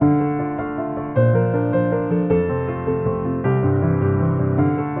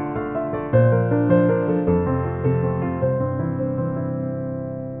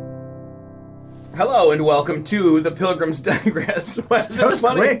Hello and welcome to the Pilgrims Digress. That was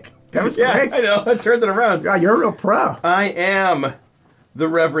quick. That was quick. I know. I turned it around. God, you're a real pro. I am the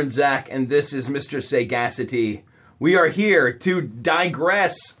Reverend Zach, and this is Mr. Sagacity. We are here to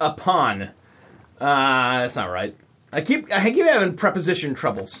digress upon. That's not right. I keep having preposition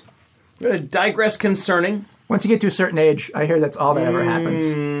troubles. We're going to digress concerning. Once you get to a certain age, I hear that's all that ever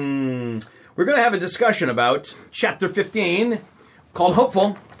happens. We're going to have a discussion about Chapter 15, called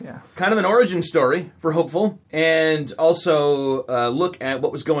Hopeful. Yeah. Kind of an origin story for Hopeful. And also look at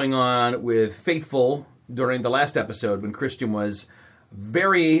what was going on with Faithful during the last episode when Christian was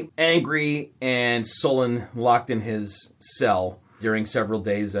very angry and sullen, locked in his cell during several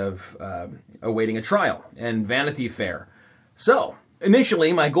days of awaiting a trial and Vanity Fair. So,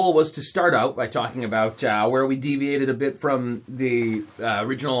 initially, my goal was to start out by talking about where we deviated a bit from the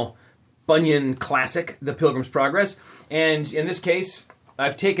original Bunyan classic, The Pilgrim's Progress. And in this case,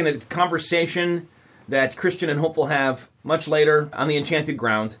 I've taken a conversation that Christian and Hopeful have much later on the Enchanted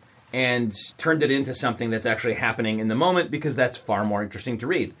Ground and turned it into something that's actually happening in the moment because that's far more interesting to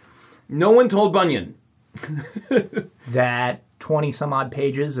read. No one told Bunyan that 20-some-odd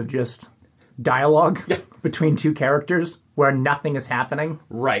pages of just dialogue between two characters where nothing is happening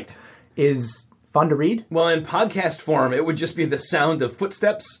is fun to read. Well, in podcast form, it would just be the sound of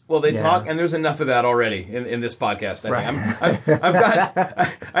footsteps while they talk, and there's enough of that already in this podcast.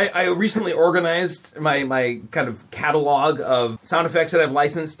 I recently organized my kind of catalog of sound effects that I've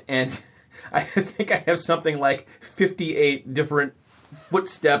licensed, and I think I have something like 58 different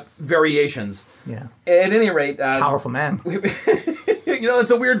footstep variations. Yeah. At any rate, powerful man.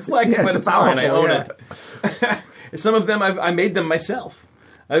 It's a weird flex, but it's fine. I own it. Some of them I made them myself.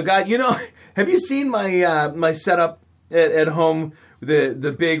 I've got, have you seen my my setup at home?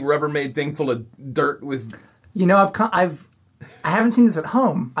 The big Rubbermaid thing full of dirt with. I haven't seen this at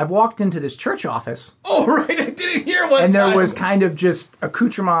home. I've walked into this church office. Oh right, I didn't hear one. And there was kind of just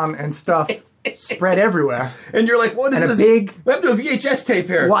accoutrement and stuff spread everywhere. And you're like, what is this? We have to do a VHS tape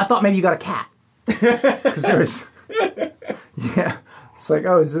here. Well, I thought maybe you got a cat because there was. Yeah. It's like,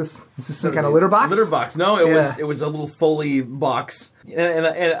 oh, is this some kind of litter box? Litter box. No, it was a little Foley box. And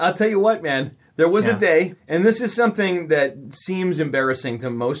I'll tell you what, man. There was a day, and this is something that seems embarrassing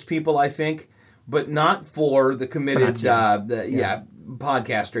to most people, I think, but not for the committed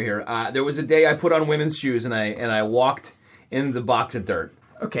podcaster here. There was a day I put on women's shoes, and I walked in the box of dirt.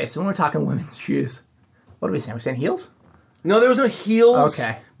 Okay, so when we're talking women's shoes, what are we saying? We're saying heels? No, there was no heels.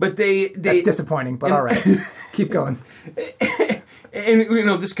 Okay. But That's disappointing, but all right. Keep going. And,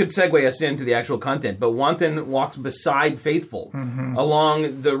 this could segue us into the actual content, but Wanton walks beside Faithful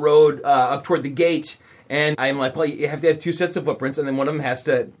along the road up toward the gate, and I'm like, well, you have to have two sets of footprints, and then one of them has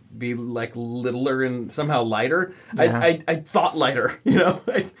to be, like, littler and somehow lighter. Yeah. I thought lighter,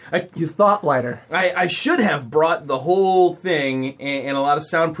 You thought lighter. I should have brought the whole thing and a lot of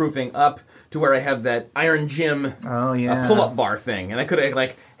soundproofing up to where I have that Iron Gym pull-up bar thing, and I could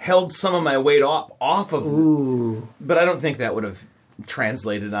have, held some of my weight off of it, but I don't think that would have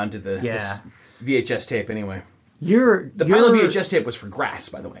translated onto this VHS tape anyway. The pilot VHS tape was for grass,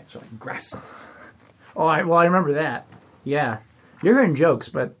 by the way. So grass sounds. Oh, I remember that. Yeah. You're hearing jokes,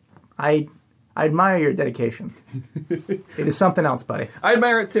 but I admire your dedication. It is something else, buddy. I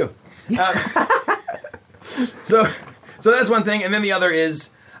admire it too. So that's one thing, and then the other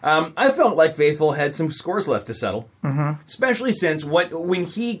is I felt like Faithful had some scores left to settle, especially since when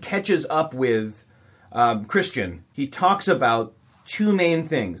he catches up with Christian, he talks about two main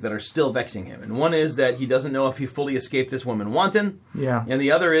things that are still vexing him. And one is that he doesn't know if he fully escaped this woman Wanton. Yeah. And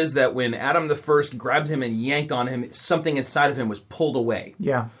the other is that when Adam the First grabbed him and yanked on him, something inside of him was pulled away.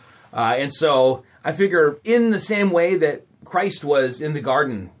 Yeah. And so I figure in the same way that Christ was in the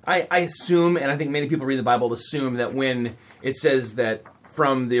garden, I assume, and I think many people read the Bible assume that when it says that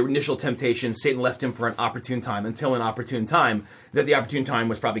from the initial temptation, Satan left him for an opportune time, until an opportune time, that the opportune time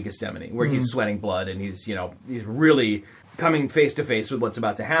was probably Gethsemane, where he's sweating blood and he's really coming face to face with what's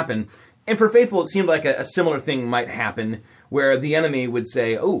about to happen. And for Faithful, it seemed like a similar thing might happen, where the enemy would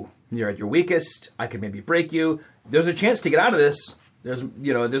say, oh, you're at your weakest, I could maybe break you. There's a chance to get out of this.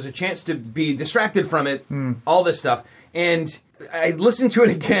 There's a chance to be distracted from it, all this stuff. And I listened to it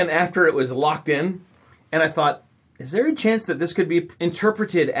again after it was locked in, and I thought, is there a chance that this could be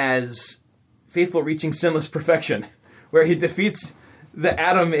interpreted as Faithful reaching sinless perfection, where he defeats the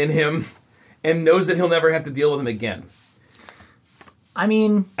Adam in him and knows that he'll never have to deal with him again? I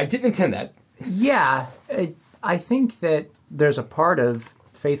mean, I didn't intend that. Yeah, I think that there's a part of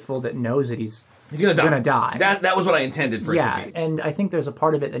Faithful that knows that he's going to die. That was what I intended for it to be. Yeah, and I think there's a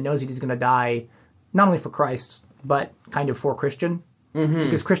part of it that knows that he's going to die, not only for Christ, but kind of for Christian,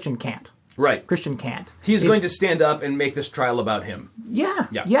 because Christian can't. Right. Christian can't. He's going to stand up and make this trial about him. Yeah.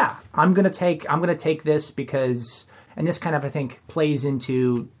 I'm gonna take this because, and this kind of I think plays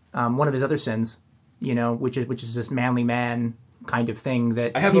into one of his other sins, which is this manly man kind of thing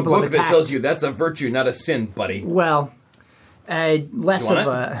that I have a book that tells you that's a virtue, not a sin, buddy. Well, less of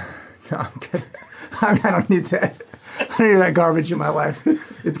a. No, I'm good. I don't need that. I don't need that garbage in my life.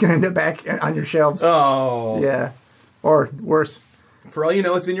 It's gonna end up back on your shelves. Oh. Yeah. Or worse. For all you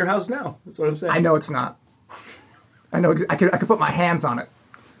know, it's in your house now. That's what I'm saying. I know it's not. I know. I could put my hands on it.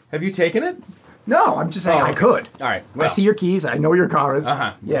 Have you taken it? No, I'm just saying I could. All right. Well. I see your keys. I know where your car is.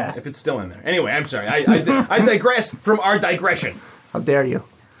 Uh-huh. Yeah. If it's still in there. Anyway, I'm sorry. I digress from our digression. How dare you?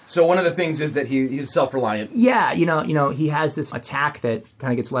 So one of the things is that he's self-reliant. Yeah, he has this attack that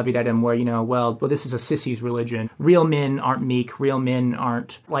kind of gets levied at him where, well, this is a sissy's religion. Real men aren't meek. Real men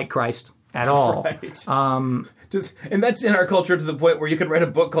aren't like Christ at all. Right. And that's in our culture to the point where you could write a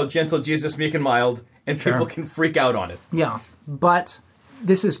book called Gentle Jesus, Meek and Mild, and people can freak out on it. Yeah, but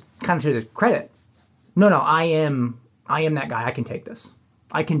this is kind of to the credit. No, I am that guy. I can take this.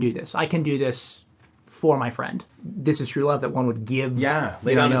 I can do this. I can do this for my friend. This is true love that one would give. Yeah,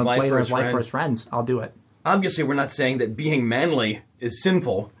 lay down his life for his friends. I'll do it. Obviously, we're not saying that being manly is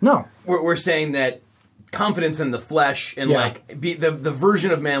sinful. No. We're saying that confidence in the flesh and be the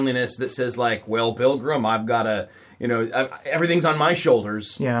version of manliness that says well, Pilgrim, I've got to, everything's on my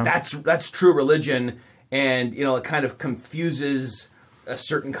shoulders. Yeah. That's true religion. And, it kind of confuses a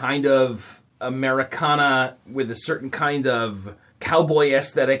certain kind of Americana with a certain kind of cowboy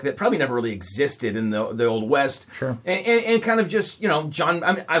aesthetic that probably never really existed in the Old West. Sure. And kind of just, John,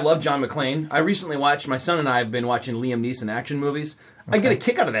 I love John McClane. I recently watched, my son and I have been watching Liam Neeson action movies. Okay. I get a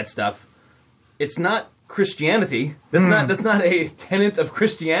kick out of that stuff. It's not Christianity. That's not a tenet of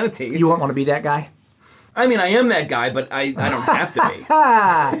Christianity. You won't want to be that guy? I mean, I am that guy, but I don't have to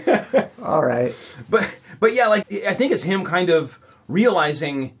be. All right. But yeah, I think it's him kind of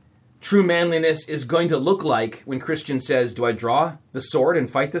realizing true manliness is going to look like when Christian says, do I draw the sword and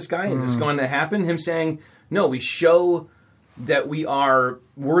fight this guy? Is this going to happen? Him saying, no, we show that we are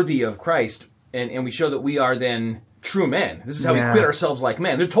worthy of Christ, and we show that we are then true men. This is how we quit ourselves like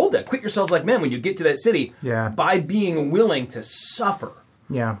men. They're told that. Quit yourselves like men when you get to that city by being willing to suffer.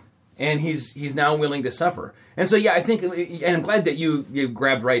 Yeah. And he's now willing to suffer. And so, I think, and I'm glad that you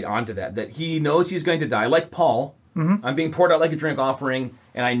grabbed right onto that he knows he's going to die. Like Paul, I'm being poured out like a drink offering,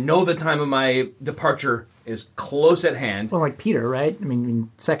 and I know the time of my departure is close at hand. Well, like Peter, right? I mean,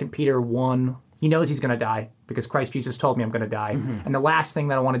 in 2 Peter 1, he knows he's going to die because Christ Jesus told me I'm going to die. Mm-hmm. And the last thing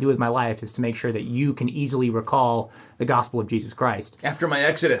that I want to do with my life is to make sure that you can easily recall the gospel of Jesus Christ. After my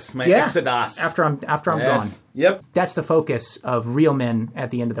exodus, exodus. After I'm gone. Yep. That's the focus of real men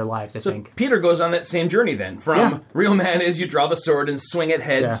at the end of their lives, I think. Peter goes on that same journey then. From real man is you draw the sword and swing at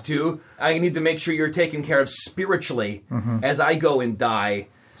heads to I need to make sure you're taken care of spiritually as I go and die.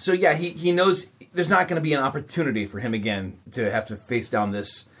 So he knows there's not going to be an opportunity for him again to have to face down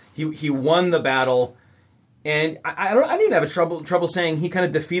this. He won the battle, and I didn't have a trouble saying he kind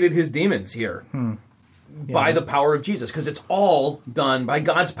of defeated his demons here by the power of Jesus, because it's all done by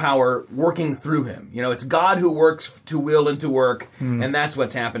God's power working through him. It's God who works to will and to work, and that's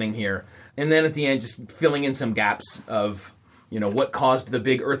what's happening here. And then at the end, just filling in some gaps of what caused the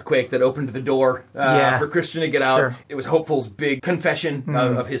big earthquake that opened the door for Christian to get out. Sure. It was Hopeful's big confession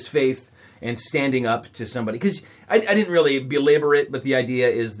of his faith. And standing up to somebody. Because I didn't really belabor it, but the idea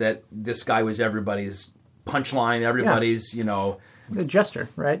is that this guy was everybody's punchline, everybody's, A jester,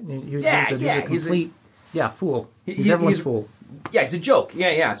 right? He's a complete fool. He's everyone's fool. Yeah, he's a joke.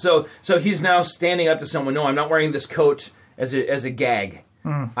 Yeah. So he's now standing up to someone, no, I'm not wearing this coat as a gag.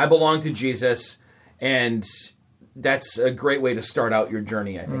 I belong to Jesus, and that's a great way to start out your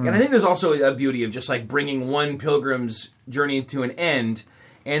journey, I think. And I think there's also a beauty of just bringing one pilgrim's journey to an end,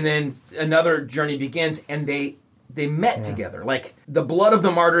 and then another journey begins, and they met together. The blood of the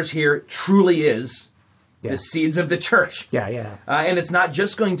martyrs here truly is the seeds of the church. Yeah. And it's not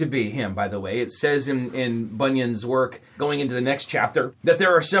just going to be him, by the way. It says in Bunyan's work, going into the next chapter, that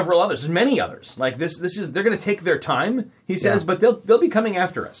there are several others, many others. They're going to take their time, he says, but they'll be coming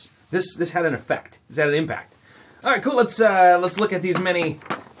after us. This had an effect. This had an impact. All right, cool. Let's look at these many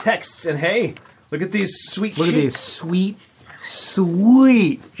texts, and hey, look at these sweet sheets. Look at these sweet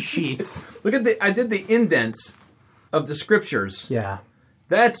sheets. I did the indents of the scriptures. Yeah.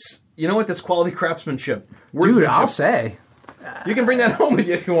 That's, that's quality craftsmanship. Dude, I'll say. You can bring that home with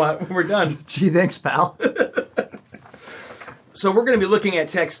you if you want when we're done. Gee, thanks, pal. So we're going to be looking at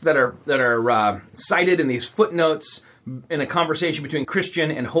texts that are cited in these footnotes in a conversation between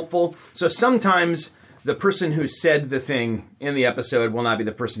Christian and Hopeful. So sometimes the person who said the thing in the episode will not be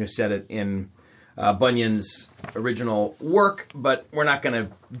the person who said it in Bunyan's original work, but we're not going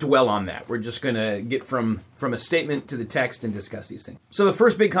to dwell on that. We're just going to get from a statement to the text and discuss these things. So the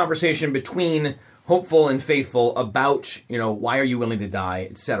first big conversation between Hopeful and Faithful about, why are you willing to die,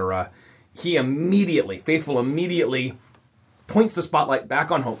 etc. Faithful immediately points the spotlight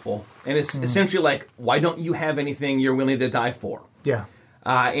back on Hopeful, and it's essentially like, why don't you have anything you're willing to die for? Yeah.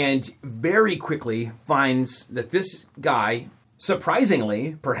 And very quickly finds that this guy,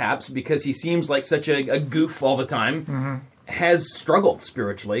 surprisingly, perhaps, because he seems like such a goof all the time, has struggled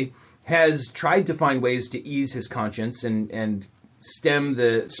spiritually, has tried to find ways to ease his conscience and stem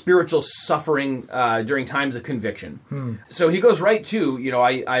the spiritual suffering during times of conviction. So he goes right to,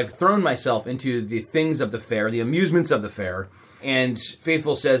 I've thrown myself into the things of the fair, the amusements of the fair, and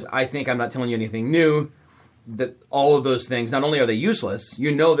Faithful says, I think I'm not telling you anything new, that all of those things, not only are they useless,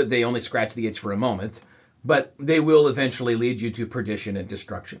 you know that they only scratch the itch for a moment, but they will eventually lead you to perdition and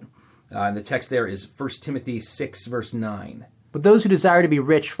destruction. The text there is 1 Timothy 6, verse 9. But those who desire to be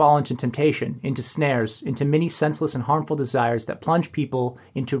rich fall into temptation, into snares, into many senseless and harmful desires that plunge people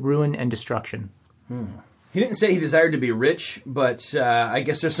into ruin and destruction. He didn't say he desired to be rich, but I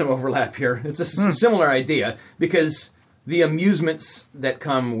guess there's some overlap here. It's a similar idea, because the amusements that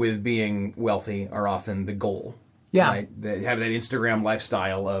come with being wealthy are often the goal. Yeah. Right? They have that Instagram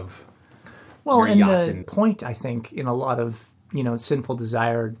lifestyle of Well, and yacht the point, I think, in a lot of, sinful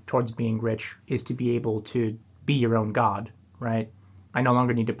desire towards being rich is to be able to be your own God, right? I no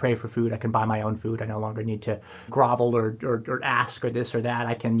longer need to pray for food. I can buy my own food. I no longer need to grovel or ask or this or that.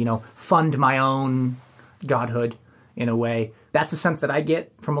 I can, fund my own godhood in a way. That's the sense that I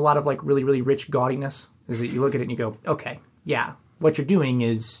get from a lot of really, really rich gaudiness, is that you look at it and you go, okay, yeah, what you're doing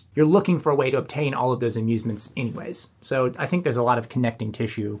is you're looking for a way to obtain all of those amusements anyways. So I think there's a lot of connecting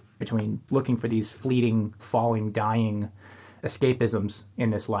tissue between looking for these fleeting, falling, dying escapisms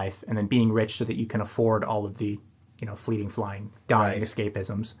in this life and then being rich so that you can afford all of the, fleeting, flying, dying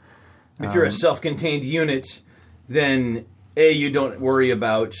escapisms. If you're a self-contained unit, then you don't worry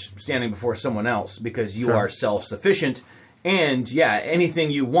about standing before someone else because you are self-sufficient. And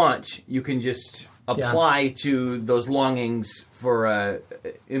anything you want, you can just apply to those longings for an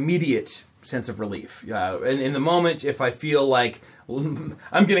immediate sense of relief. In the moment, if I feel like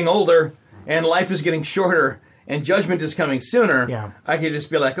I'm getting older and life is getting shorter and judgment is coming sooner, I can just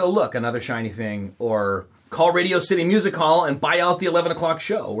be like, oh, look, another shiny thing. Or call Radio City Music Hall and buy out the 11 o'clock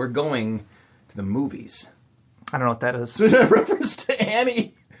show. We're going to the movies. I don't know what that is. So a reference to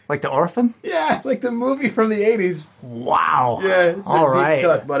Annie. Like The Orphan? Yeah, it's like the movie from the 80s. Wow. Yeah, it's deep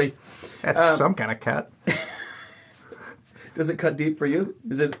cut, buddy. That's some kind of cut. Does it cut deep for you?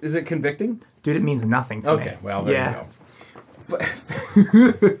 Is it convicting? Dude, it means nothing to me. Okay, well, there you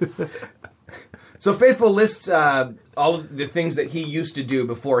go. So Faithful lists all of the things that he used to do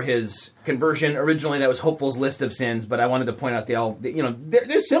before his conversion. Originally, that was Hopeful's list of sins, but I wanted to point out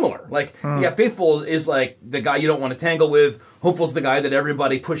they're similar. Like, Faithful is like the guy you don't want to tangle with. Hopeful's the guy that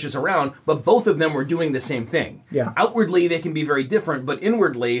everybody pushes around, but both of them were doing the same thing. Yeah. Outwardly, they can be very different, but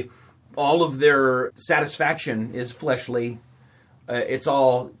inwardly, all of their satisfaction is fleshly. It's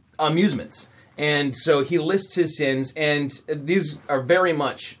all amusements. And so he lists his sins, and these are very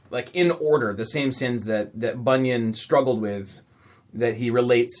much, in order, the same sins that Bunyan struggled with, that he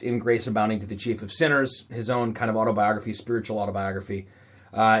relates in Grace Abounding to the Chief of Sinners, his own kind of autobiography, spiritual autobiography.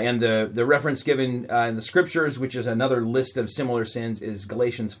 And the reference given in the Scriptures, which is another list of similar sins, is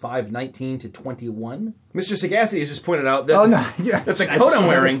Galatians 5:19 to 21. Mr. Sagacity has just pointed out that, that the coat I'm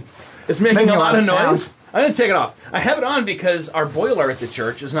wearing is making a lot of noise. I'm going to take it off. I have it on because our boiler at the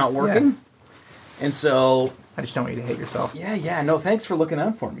church is not working. Yeah. And so I just don't want you to hate yourself. Yeah. No, thanks for looking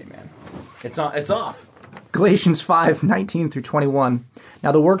out for me, man. It's off. Galatians 5:19 through 21.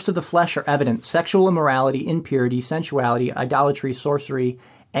 Now the works of the flesh are evident: sexual immorality, impurity, sensuality, idolatry, sorcery,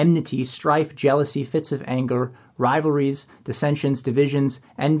 enmity, strife, jealousy, fits of anger, rivalries, dissensions, divisions,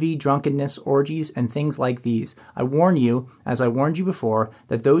 envy, drunkenness, orgies, and things like these. I warn you, as I warned you before,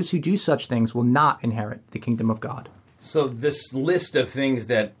 that those who do such things will not inherit the kingdom of God. So this list of things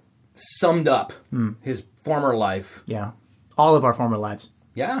that summed up his former life. Yeah. All of our former lives.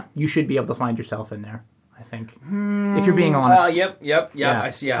 Yeah. You should be able to find yourself in there, I think. If you're being honest. Yep. Yeah. I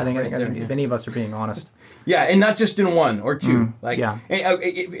see. I think if any of us are being honest. Yeah, and not just in one or two.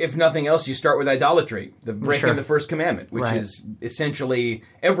 If nothing else, you start with idolatry, the breaking the first commandment, which is essentially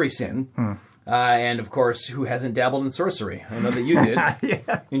every sin. And of course, who hasn't dabbled in sorcery? I know that you did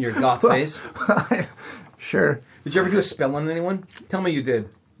in your goth face. Sure. Did you ever do a spell on anyone? Tell me you did.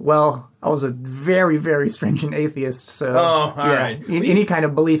 Well, I was a very, very stringent atheist, so all right. Any kind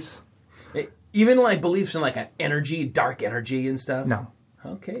of beliefs. Even like beliefs in like an energy, dark energy and stuff? No.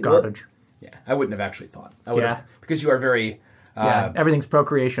 Okay. Garbage. Well, yeah, I wouldn't have actually thought. I would have, because you are very... everything's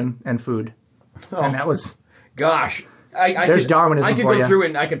procreation and food. And that was... Gosh. There's Darwinism I could for go you. through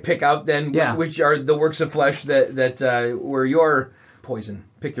and I could pick out then which are the works of flesh that were your poison.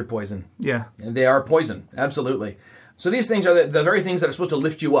 Pick your poison. Yeah. And they are poison. Absolutely. So these things are the very things that are supposed to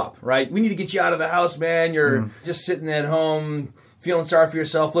lift you up, right? We need to get you out of the house, man. You're just sitting at home feeling sorry for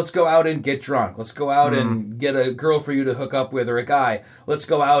yourself. Let's go out and get drunk. Let's go out and get a girl for you to hook up with or a guy. Let's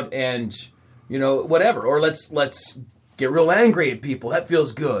go out and, whatever. Or let's get real angry at people. That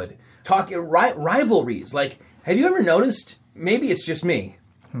feels good. Talk rivalries. Like, have you ever noticed, maybe it's just me,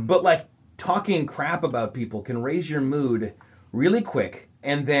 but like talking crap about people can raise your mood really quick,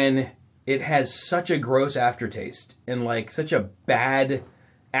 and then it has such a gross aftertaste and like such a bad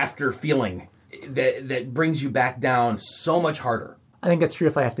after feeling that brings you back down so much harder. I think that's true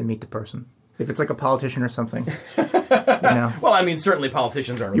if I have to meet the person. If it's like a politician or something. Well, I mean, certainly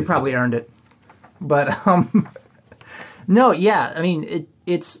politicians aren't really You probably earned it. But, no, yeah, I mean,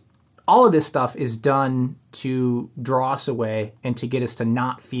 it's all of this stuff is done to draw us away and to get us to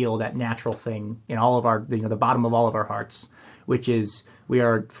not feel that natural thing in all of our, the bottom of all of our hearts, which is we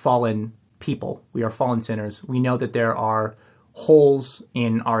are fallen people. We are fallen sinners. We know that there are holes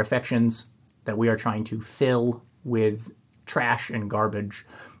in our affections that we are trying to fill with trash and garbage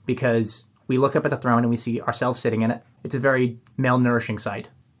because we look up at the throne and we see ourselves sitting in it. It's a very malnourishing sight.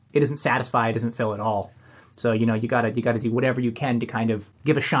 It isn't satisfy, it doesn't fill at all. So, you gotta do whatever you can to kind of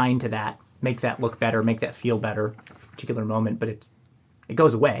give a shine to that, make that look better, make that feel better for a particular moment, but it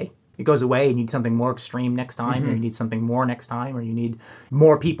goes away. It goes away. You need something more extreme next time, or you need something more next time, or you need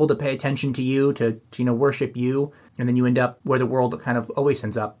more people to pay attention to you, to worship you, and then you end up where the world kind of always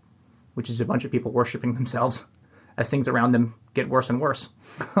ends up, which is a bunch of people worshiping themselves as things around them get worse and worse.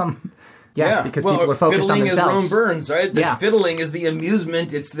 Because people are focused on themselves. Fiddling, as Rome burns, right? The fiddling is the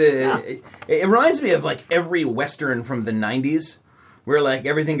amusement. It's the. It reminds me of like every Western from the '90s, where like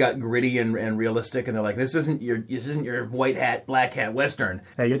everything got gritty and realistic, and they're like, "This isn't your white hat, black hat Western."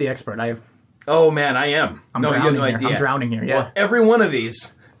 Hey, you're the expert. Oh man, I am. You have no idea. I'm drowning here. Yeah. Well, every one of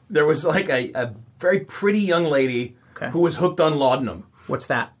these, there was like a very pretty young lady who was hooked on laudanum. What's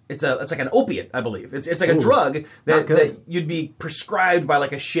that? It's like an opiate, I believe. It's like a drug that you'd be prescribed by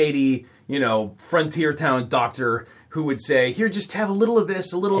like a shady, frontier town doctor who would say, "Here, just have a little of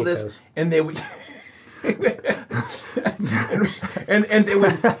this, a little of this," and they would. and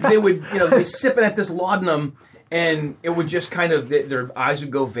they would they sip it at this laudanum, and it would just kind of their eyes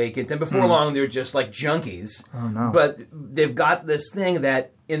would go vacant, and before long they're just like junkies. Oh no! But they've got this thing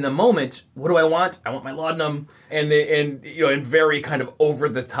that in the moment, what do I want? I want my laudanum, and in very kind of over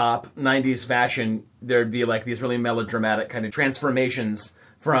the top '90s fashion, there'd be like these really melodramatic kind of transformations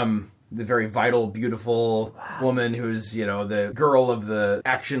from the very vital, beautiful woman who's, the girl of the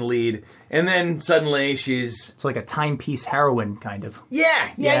action lead. And then suddenly she's... It's like a timepiece heroine, kind of.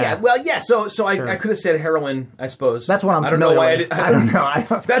 Yeah. Well, yeah. So I could have said heroin, I suppose. That's what I'm familiar with. I don't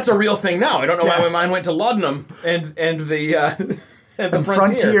know. That's a real thing now. I don't know why my mind went to laudanum and the and the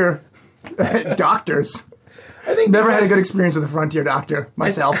frontier doctors. I think never had a good experience with a frontier doctor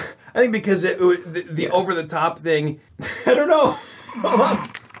myself. I think because the over-the-top thing... I don't know. Hold on.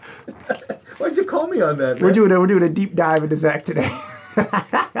 Why'd you call me on that, man? We're doing a deep dive into Zach today.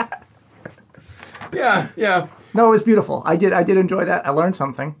 Yeah. No, it was beautiful. I did enjoy that. I learned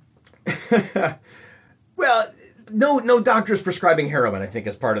something. Well, no doctors prescribing heroin, I think,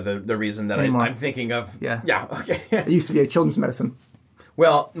 is part of the reason that I'm thinking of. Yeah. Okay. It used to be a children's medicine.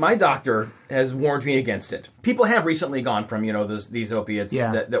 Well, my doctor has warned me against it. People have recently gone from, these opiates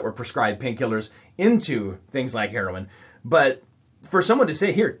that were prescribed painkillers into things like heroin. But for someone to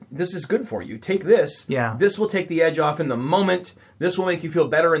say, "Here, this is good for you. Take this. Yeah. This will take the edge off in the moment. This will make you feel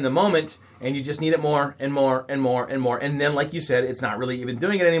better in the moment, and you just need it more and more and more and more." And then, like you said, it's not really even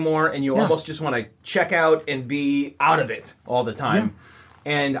doing it anymore, and you almost just want to check out and be out of it all the time.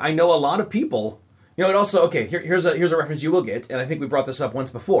 Yeah. And I know a lot of people. It also here's a reference you will get, and I think we brought this up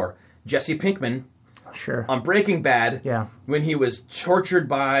once before. Jesse Pinkman. Sure. On Breaking Bad. Yeah. When he was tortured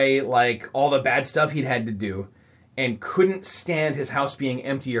by like all the bad stuff he'd had to do. And couldn't stand his house being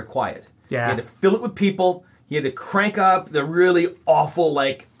empty or quiet. Yeah. He had to fill it with people. He had to crank up the really awful,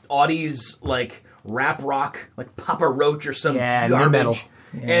 like, Audie's, like, rap rock, like Papa Roach or some garbage. Metal.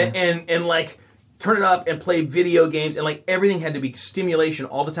 Yeah. And, like, turn it up and play video games. And, like, everything had to be stimulation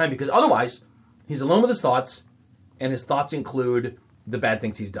all the time because otherwise he's alone with his thoughts, and his thoughts include the bad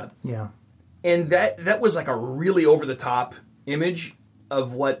things he's done. Yeah. And that was, like, a really over-the-top image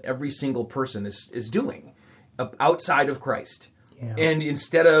of what every single person is doing outside of Christ. Yeah. And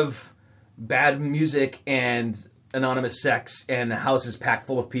instead of bad music and anonymous sex and the house is packed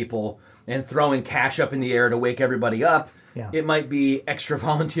full of people and throwing cash up in the air to wake everybody up. Yeah. It might be extra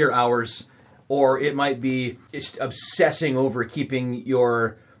volunteer hours, or it might be just obsessing over keeping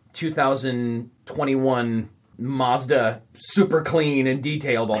your 2021 Mazda super clean and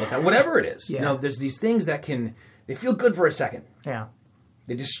detailed all the time. Whatever it is. Yeah. There's these things that they feel good for a second. Yeah.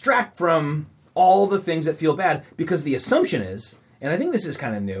 They distract from all the things that feel bad because the assumption is, and I think this is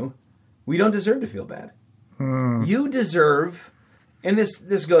kind of new, we don't deserve to feel bad. You deserve, and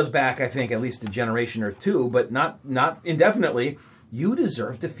this goes back, I think, at least a generation or two, but not indefinitely. You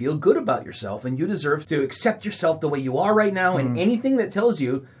deserve to feel good about yourself, and you deserve to accept yourself the way you are right now, and anything that tells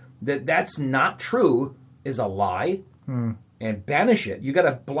you that that's not true is a lie, and banish it. You got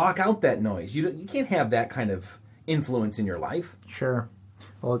to block out that noise. You can't have that kind of influence in your life. Sure.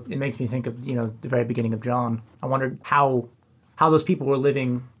 Well, it makes me think of, the very beginning of John. I wondered how those people were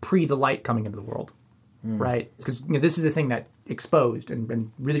living pre the light coming into the world, right? Because this is the thing that exposed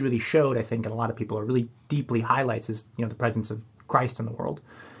and really, really showed, I think, and a lot of people are really deeply highlights is, the presence of Christ in the world.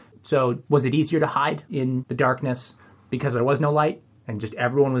 So was it easier to hide in the darkness because there was no light and just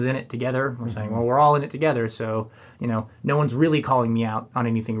everyone was in it together? We're saying, well, we're all in it together, so, no one's really calling me out on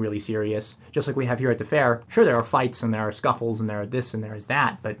anything really serious. Just like we have here at the fair. Sure, there are fights and there are scuffles and there are this and there is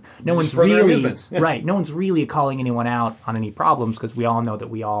that, but no one's really, right, no one's really calling anyone out on any problems because we all know that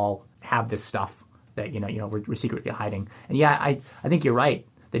we all have this stuff that, we're secretly hiding. And yeah, I think you're right.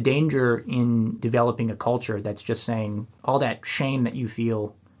 The danger in developing a culture that's just saying all that shame that you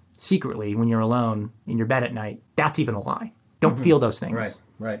feel secretly when you're alone in your bed at night, that's even a lie. Don't feel those things.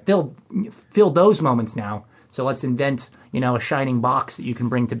 Right. Feel those moments now. So let's invent, a shining box that you can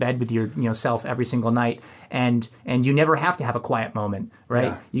bring to bed with your, self every single night, and you never have to have a quiet moment, right?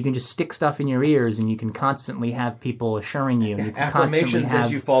 Yeah. You can just stick stuff in your ears, and you can constantly have people assuring you. And you can affirmations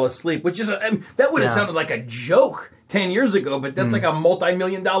as you fall asleep, which is that would have sounded like a joke 10 years ago, but that's like a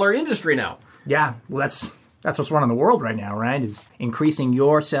multi-million-dollar industry now. Yeah, well, that's what's running the world right now, right? Is increasing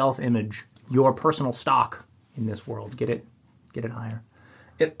your self-image, your personal stock in this world. Get it higher.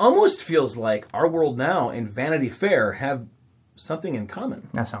 It almost feels like our world now and Vanity Fair have something in common.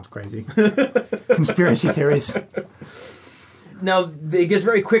 That sounds crazy. Conspiracy theories. Now, it gets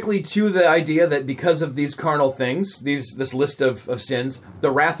very quickly to the idea that because of these carnal things, this list of sins,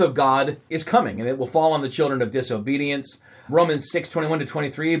 the wrath of God is coming, and it will fall on the children of disobedience. Romans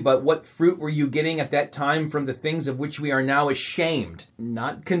 6:21-23, but what fruit were you getting at that time from the things of which we are now ashamed?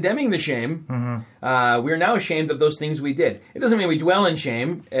 Not condemning the shame. We are now ashamed of those things we did. It doesn't mean we dwell in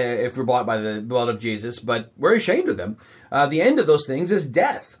shame if we're bought by the blood of Jesus, but we're ashamed of them. The end of those things is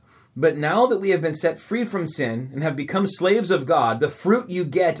death. But now that we have been set free from sin and have become slaves of God, the fruit you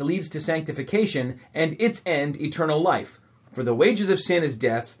get leads to sanctification, and its end, eternal life. For the wages of sin is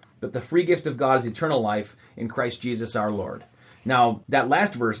death, but the free gift of God is eternal life in Christ Jesus our Lord. Now, that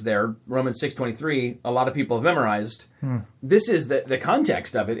last verse there, Romans 6:23, a lot of people have memorized. This is the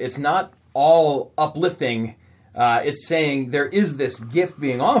context of it. It's not all uplifting. It's saying there is this gift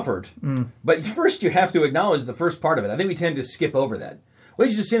being offered. But first you have to acknowledge the first part of it. I think we tend to skip over that.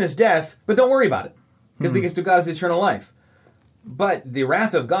 Wages of sin is death, but don't worry about it, because the gift of God is eternal life. But the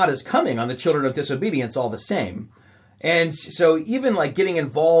wrath of God is coming on the children of disobedience all the same. And so even like getting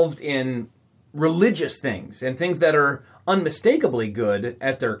involved in religious things and things that are unmistakably good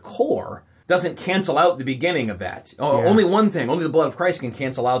at their core doesn't cancel out the beginning of that. Only one thing, only the blood of Christ can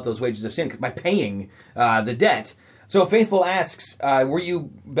cancel out those wages of sin by paying the debt. So Faithful asks, were you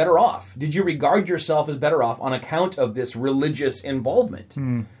better off? Did you regard yourself as better off on account of this religious involvement?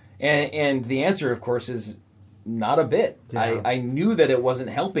 And the answer, of course, is not a bit. Yeah. I knew that it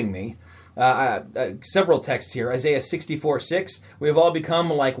wasn't helping me. Several texts here. Isaiah 64:6. We have all become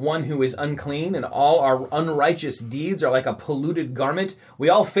like one who is unclean, and all our unrighteous deeds are like a polluted garment. We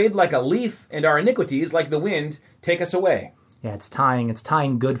all fade like a leaf, and our iniquities, like the wind, take us away. Yeah, it's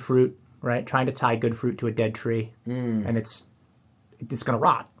tying good fruit, right? Trying to tie good fruit to a dead tree, and it's going to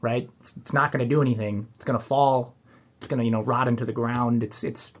rot, right? It's not going to do anything. It's going to fall. It's going to rot into the ground.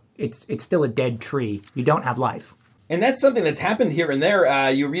 It's still a dead tree. You don't have life. And that's something that's happened here and there.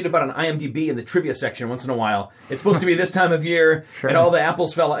 You read about on IMDb in the trivia section once in a while. It's supposed to be this time of year, sure. And all the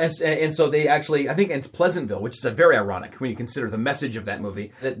apples fell. And so they actually, I think it's Pleasantville, which is very ironic when you consider the message of that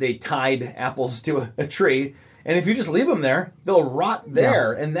movie, that they tied apples to a tree. And if you just leave them there, they'll rot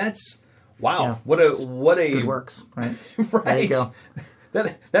there. Yeah. And that's, wow, yeah. What a good works, right? Right. There you go.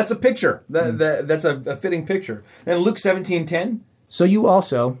 That's a picture. That's a fitting picture. And Luke 17:10. So you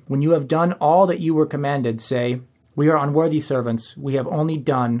also, when you have done all that you were commanded, say, we are unworthy servants. We have only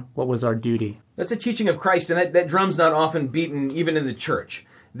done what was our duty. That's a teaching of Christ, and that drum's not often beaten even in the church.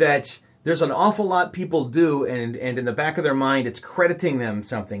 That there's an awful lot people do, and in the back of their mind, it's crediting them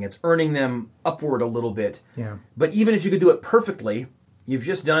something. It's earning them upward a little bit. Yeah. But even if you could do it perfectly, you've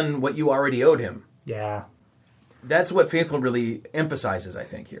just done what you already owed him. Yeah. That's what Faithful really emphasizes, I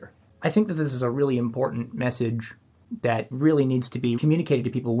think, here. I think that this is a really important message that really needs to be communicated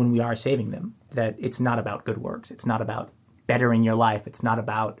to people when we are saving them, that it's not about good works. It's not about bettering your life. It's not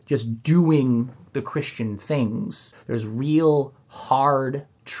about just doing the Christian things. There's real hard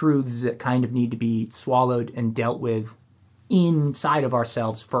truths that kind of need to be swallowed and dealt with inside of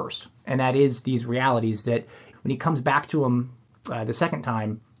ourselves first. And that is these realities that when he comes back to them the second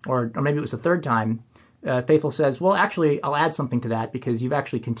time, or maybe it was the third time, Faithful says, well, actually, I'll add something to that because you've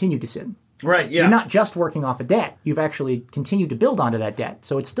actually continued to sin. Right, yeah. You're not just working off a debt. You've actually continued to build onto that debt.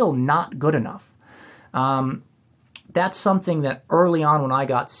 So it's still not good enough. That's something that early on when I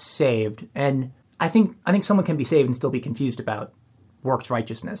got saved, and I think someone can be saved and still be confused about works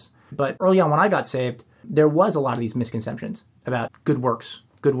righteousness. But early on when I got saved, there was a lot of these misconceptions about good works.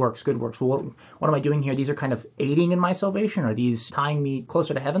 Well, what am I doing here? These are kind of aiding in my salvation. Are these tying me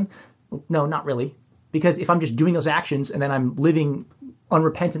closer to heaven? Well, no, not really. Because if I'm just doing those actions and then I'm living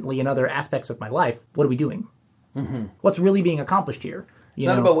unrepentantly in other aspects of my life, what are we doing? Mm-hmm. What's really being accomplished here? It's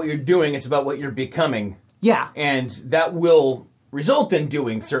not about what you're doing, it's about what you're becoming. Yeah. And that will result in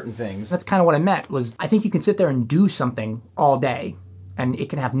doing certain things. That's kind of what I meant, was I think you can sit there and do something all day and it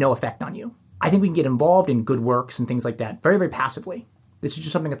can have no effect on you. I think we can get involved in good works and things like that very, very passively. This is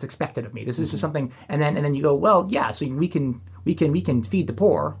just something that's expected of me. This is just something, and then you go, well, yeah, so we can feed the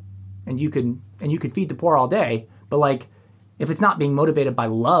poor, and you could feed the poor all day, but like, if it's not being motivated by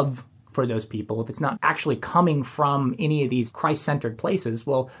love for those people, if it's not actually coming from any of these Christ-centered places,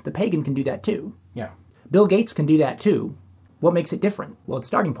 well, the pagan can do that too. Yeah. Bill Gates can do that too. What makes it different? Well, its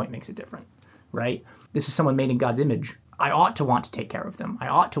starting point makes it different, right? This is someone made in God's image. I ought to want to take care of them. I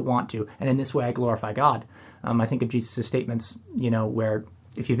ought to want to, and in this way I glorify God. I think of Jesus' statements, where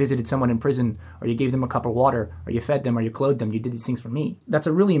if you visited someone in prison, or you gave them a cup of water, or you fed them, or you clothed them, you did these things for me. That's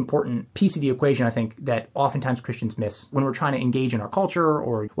a really important piece of the equation, I think, that oftentimes Christians miss when we're trying to engage in our culture,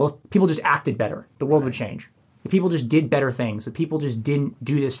 or, well, if people just acted better, the world would change. If people just did better things, if people just didn't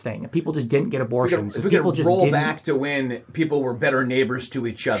do this thing, if people just didn't get abortions, if we could roll back to when people were better neighbors to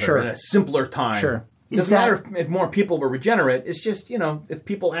each other in a simpler time. Sure. It doesn't matter if more people were regenerate, it's just, if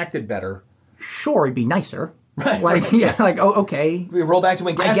people acted better. Sure, it'd be nicer. Right. Okay. If we roll back to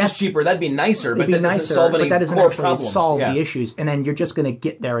when gas is cheaper, that'd be nicer, but that doesn't solve any core problems. Solve the issues, and then you're just going to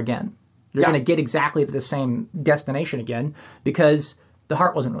get there again. You're going to get exactly to the same destination again because the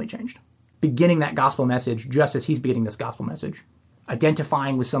heart wasn't really changed. Beginning that gospel message just as he's beginning this gospel message.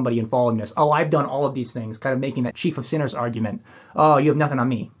 Identifying with somebody in fallenness. Oh, I've done all of these things. Kind of making that chief of sinners argument. Oh, you have nothing on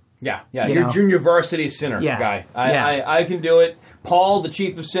me. Yeah. You're junior varsity sinner guy. I can do it. Paul, the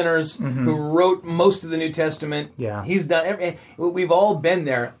chief of sinners, who wrote most of the New Testament, he's done. We've all been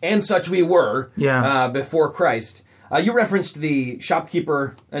there, and such we were before Christ. You referenced the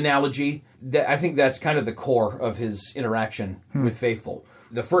shopkeeper analogy. I think that's kind of the core of his interaction with Faithful.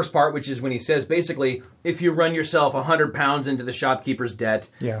 The first part, which is when he says, basically, if you run yourself 100 pounds into the shopkeeper's debt,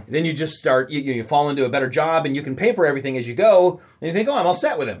 then you just start, you fall into a better job, and you can pay for everything as you go, and you think, oh, I'm all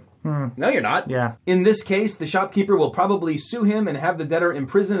set with him. No, you're not. Yeah. In this case, the shopkeeper will probably sue him and have the debtor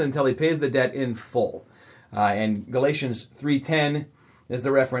imprisoned until he pays the debt in full. And Galatians 3:10 is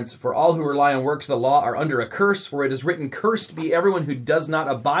the reference, for all who rely on works of the law are under a curse, for it is written, cursed be everyone who does not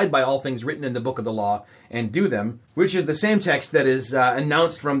abide by all things written in the book of the law and do them, which is the same text that is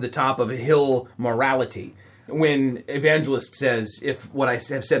announced from the top of a hill morality. When evangelist says, if what I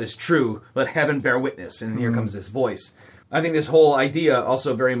have said is true, let heaven bear witness, and here comes this voice. I think this whole idea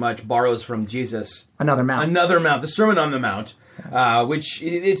also very much borrows from Jesus. Another Mount, the Sermon on the Mount, which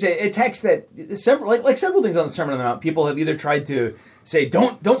it's a text that several things on the Sermon on the Mount, people have either tried to say,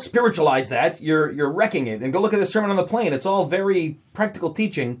 don't spiritualize that, you're wrecking it, and go look at the Sermon on the Plain. It's all very practical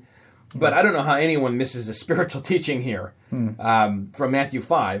teaching, but I don't know how anyone misses a spiritual teaching here. From Matthew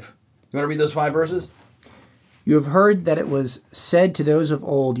 5. You want to read those 5 verses? You have heard that it was said to those of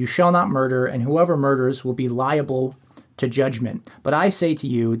old, you shall not murder, and whoever murders will be liable to judgment. But I say to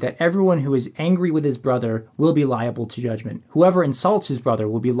you that everyone who is angry with his brother will be liable to judgment. Whoever insults his brother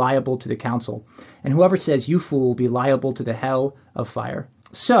will be liable to the council, and whoever says you fool will be liable to the hell of fire.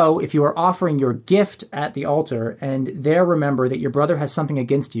 So, if you are offering your gift at the altar, and there remember that your brother has something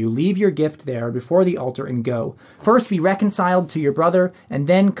against you, leave your gift there before the altar and go. First be reconciled to your brother, and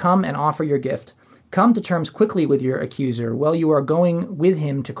then come and offer your gift. Come to terms quickly with your accuser while you are going with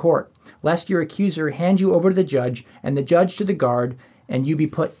him to court, lest your accuser hand you over to the judge, and the judge to the guard, and you be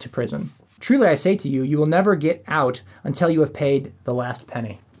put to prison. Truly I say to you, you will never get out until you have paid the last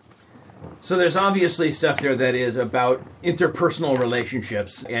penny. So there's obviously stuff there that is about interpersonal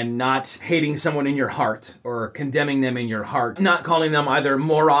relationships and not hating someone in your heart or condemning them in your heart. Not calling them either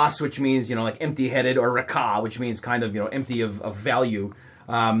moros, which means, like empty-headed, or raka, which means kind of, empty of value.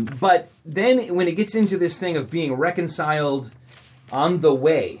 But then when it gets into this thing of being reconciled on the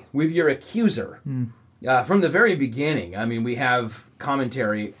way with your accuser, from the very beginning, I mean, we have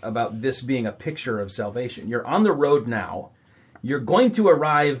commentary about this being a picture of salvation. You're on the road now. You're going to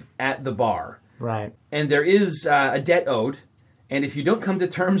arrive at the bar. Right. And there is a debt owed. And if you don't come to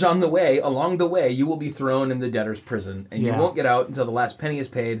terms along the way, you will be thrown in the debtor's prison. And you won't get out until the last penny is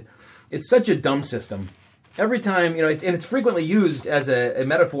paid. It's such a dumb system. Every time, it's frequently used as a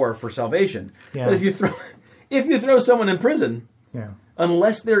metaphor for salvation. Yeah. But if you throw someone in prison,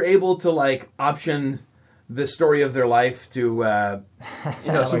 unless they're able to option the story of their life to,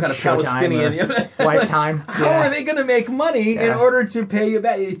 some kind of Palestinian lifetime. How are they going to make money in order to pay you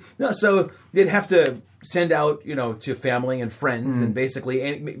back? No, so they'd have to send out, to family and friends and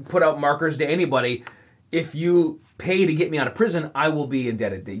basically put out markers to anybody. If you pay to get me out of prison, I will be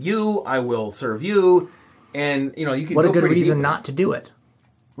indebted to you. I will serve you, and you can. What a good reason not to do it.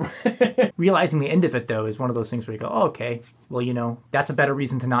 Realizing the end of it, though, is one of those things where you go, oh, okay, well, that's a better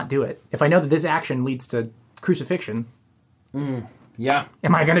reason to not do it. If I know that this action leads to crucifixion, am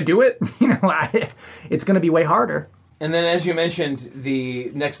I going to do it? It's going to be way harder. And then, as you mentioned,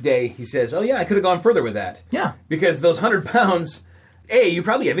 the next day he says, oh, yeah, I could have gone further with that. Yeah. Because those 100 pounds, A, you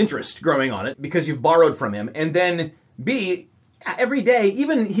probably have interest growing on it because you've borrowed from him. And then, B, every day,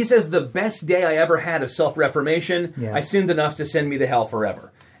 even he says the best day I ever had of self-reformation, I sinned enough to send me to hell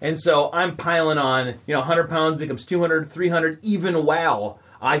forever. And so I'm piling on, 100 pounds becomes 200, 300, even while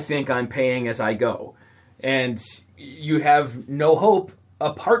I think I'm paying as I go. And you have no hope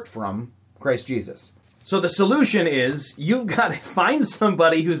apart from Christ Jesus. So the solution is you've got to find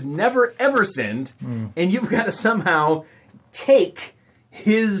somebody who's never, ever sinned, and you've got to somehow take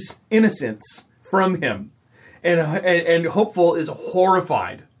his innocence from him. And Hopeful is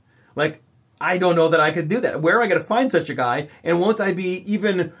horrified. I don't know that I could do that. Where are I going to find such a guy? And won't I be,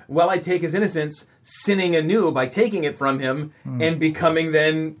 even while I take his innocence, sinning anew by taking it from him and becoming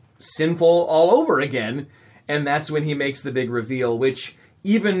then sinful all over again? And that's when he makes the big reveal, which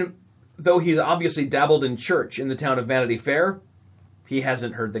even though he's obviously dabbled in church in the town of Vanity Fair, he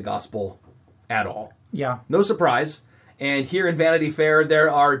hasn't heard the gospel at all. Yeah. No surprise. And here in Vanity Fair, there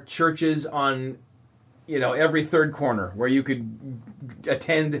are churches on, every third corner where you could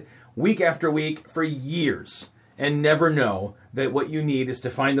attend week after week for years and never know that what you need is to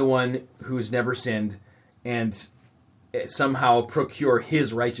find the one who's never sinned and somehow procure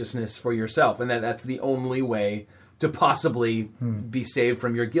his righteousness for yourself. And that's the only way to possibly be saved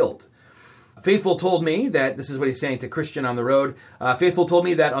from your guilt. Faithful told me that, this is what he's saying to Christian on the road, Faithful told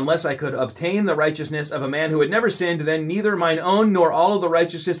me that unless I could obtain the righteousness of a man who had never sinned, then neither mine own nor all of the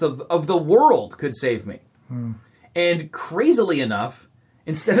righteousness of the world could save me. And crazily enough,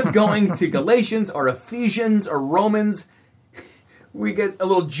 instead of going to Galatians or Ephesians or Romans, we get a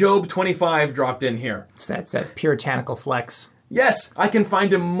little Job 25 dropped in here. It's that puritanical flex. Yes, I can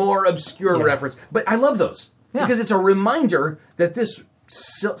find a more obscure reference. But I love those. Yeah. Because it's a reminder that this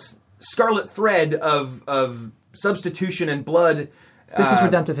scarlet thread of substitution and blood... This is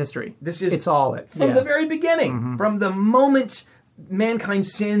redemptive history. It's all it. From the very beginning. From the moment mankind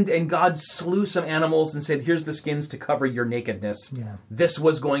sinned and God slew some animals and said, here's the skins to cover your nakedness. Yeah. This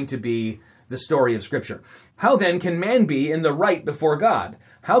was going to be the story of Scripture. How then can man be in the right before God?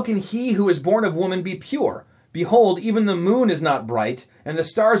 How can he who is born of woman be pure? Behold, even the moon is not bright, and the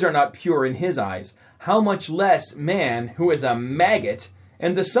stars are not pure in his eyes. How much less man who is a maggot,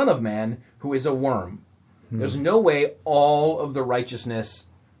 and the Son of Man who is a worm? There's no way all of the righteousness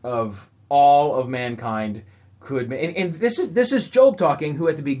of all of mankind could... And this is Job talking, who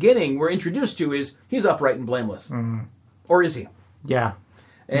at the beginning we're introduced to is, he's upright and blameless. Or is he? Yeah.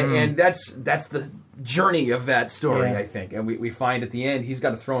 And that's the journey of that story, I think. And we find at the end, he's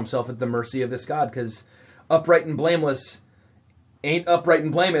got to throw himself at the mercy of this God, because upright and blameless ain't upright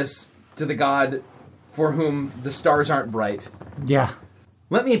and blameless to the God for whom the stars aren't bright. Yeah.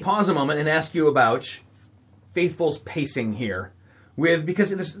 Let me pause a moment and ask you about Faithful's pacing here.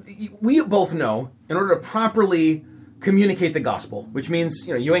 Because we both know, in order to properly communicate the gospel, which means,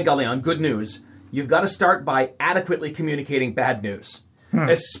 euangelion, good news, you've got to start by adequately communicating bad news.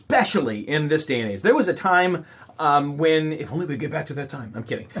 Especially in this day and age. There was a time when, if only we get back to that time, I'm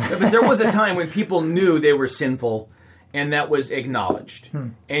kidding. But there was a time when people knew they were sinful, and that was acknowledged.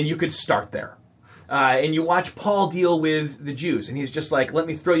 And you could start there. And you watch Paul deal with the Jews, and he's just like, let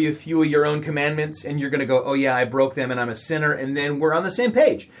me throw you a few of your own commandments, and you're going to go, oh yeah, I broke them, and I'm a sinner, and then we're on the same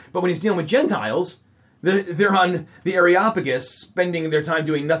page. But when he's dealing with Gentiles, they're on the Areopagus, spending their time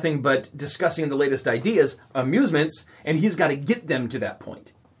doing nothing but discussing the latest ideas, amusements, and he's got to get them to that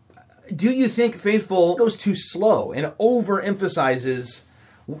point. Do you think Faithful goes too slow and overemphasizes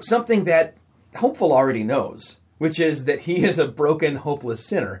something that Hopeful already knows, which is that he is a broken, hopeless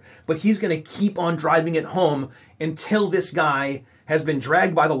sinner, but he's going to keep on driving it home until this guy has been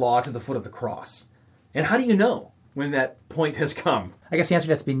dragged by the law to the foot of the cross? And how do you know when that point has come? I guess the answer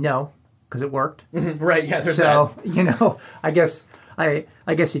would have to be no, because it worked. Right, yeah, there's that. So, I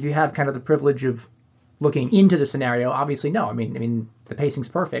guess if you have kind of the privilege of looking into the scenario, obviously no. I mean, the pacing's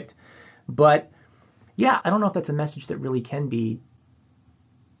perfect. But, yeah, I don't know if that's a message that really can be...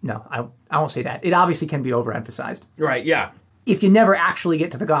 No, I won't say that. It obviously can be overemphasized. Right, yeah. If you never actually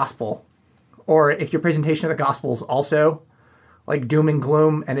get to the gospel, or if your presentation of the gospel is also like doom and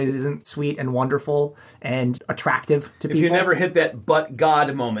gloom, and it isn't sweet and wonderful and attractive to people. If you never hit that but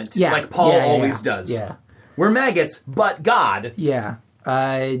God moment, like Paul always does. Yeah. We're maggots, but God. Yeah.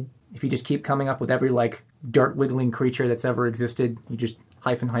 If you just keep coming up with every like dirt wiggling creature that's ever existed, you just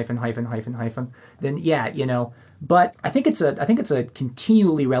hyphen, then yeah, But I think it's a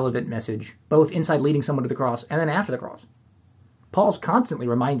continually relevant message, both inside leading someone to the cross and then after the cross. Paul's constantly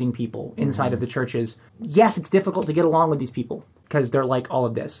reminding people inside of the churches, yes, it's difficult to get along with these people because they're like all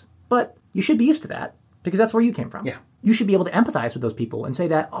of this, but you should be used to that because that's where you came from. Yeah. You should be able to empathize with those people and say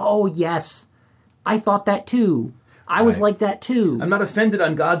that, oh yes, I thought that too. I was like that too. I'm not offended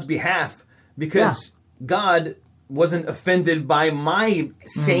on God's behalf because God wasn't offended by my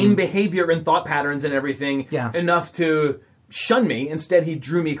same behavior and thought patterns and everything enough to shun me. Instead, he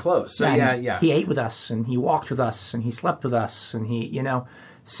drew me close. So yeah. He ate with us, and he walked with us, and he slept with us, and he,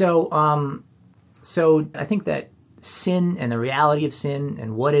 So I think that sin and the reality of sin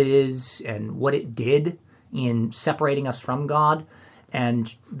and what it is and what it did in separating us from God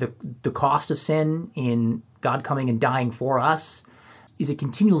and the cost of sin in God coming and dying for us is a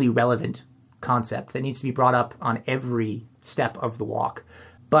continually relevant concept that needs to be brought up on every step of the walk.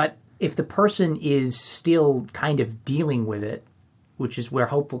 But if the person is still kind of dealing with it, which is where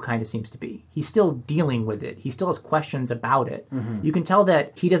Hopeful kind of seems to be, he's still dealing with it. He still has questions about it. Mm-hmm. You can tell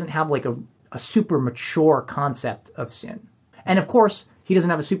that he doesn't have like a super mature concept of sin. And of course, he doesn't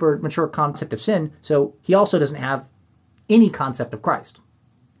have a super mature concept of sin, so he also doesn't have any concept of Christ.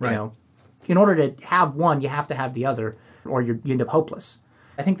 Right. In order to have one, you have to have the other, or you end up hopeless.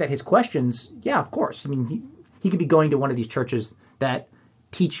 I think that his questions, of course. I mean, he could be going to one of these churches that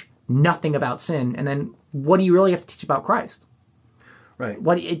teach nothing about sin, and then what do you really have to teach about Christ? Right.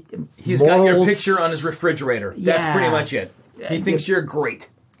 He's got your picture on his refrigerator. That's pretty much it. He thinks you're great.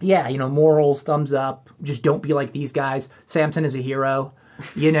 Yeah, morals, thumbs up. Just don't be like these guys. Samson is a hero.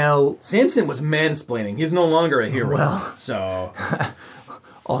 Samson was mansplaining. He's no longer a hero. Well, so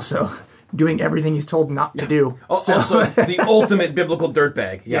also doing everything he's told not to do. Also, the ultimate biblical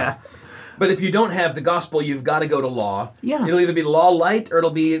dirtbag. Yeah. But if you don't have the gospel, you've got to go to law. Yeah. It'll either be law light or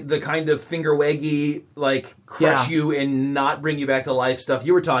it'll be the kind of finger waggy, like crush you and not bring you back to life stuff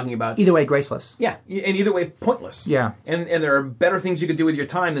you were talking about. Either way, graceless. Yeah. And either way, pointless. Yeah. And there are better things you could do with your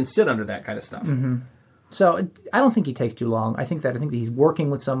time than sit under that kind of stuff. Mm-hmm. So I don't think he takes too long. I think that he's working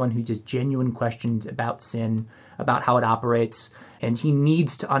with someone who just genuine questions about sin, about how it operates, and he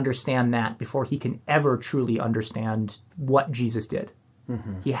needs to understand that before he can ever truly understand what Jesus did.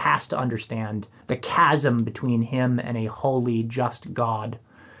 Mm-hmm. He has to understand the chasm between him and a holy, just God,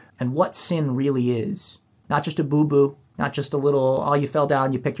 and what sin really is. Not just a boo-boo, not just a little, you fell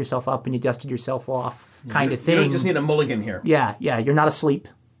down, you picked yourself up, and you dusted yourself off kind of thing. You don't just need a mulligan here. Yeah, you're not asleep.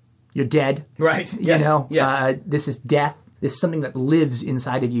 You're dead. Right. Yes. Yes. This is death. This is something that lives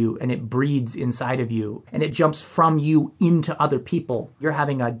inside of you, and it breeds inside of you, and it jumps from you into other people. You're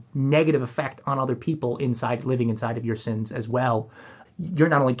having a negative effect on other people living inside of your sins as well. You're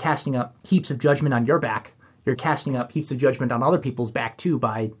not only casting up heaps of judgment on your back, you're casting up heaps of judgment on other people's back too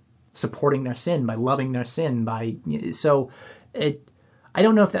by supporting their sin, by loving their sin. I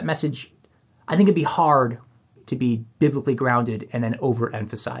don't know if that message, I think it'd be hard to be biblically grounded and then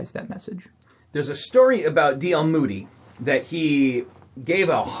overemphasize that message. There's a story about D.L. Moody that he gave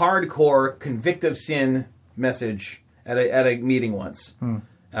a hardcore convict of sin message at a meeting once.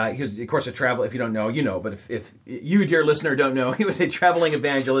 He was, of course, a traveler. If you don't know, you know. But if you, dear listener, don't know, he was a traveling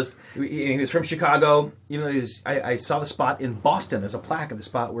evangelist. He was from Chicago. Even though I saw the spot in Boston. There's a plaque of the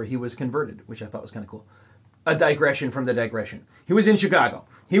spot where he was converted, which I thought was kind of cool. a digression from the digression. He was in Chicago.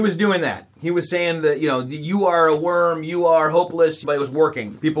 He was doing that. He was saying that, you are a worm, you are hopeless, but it was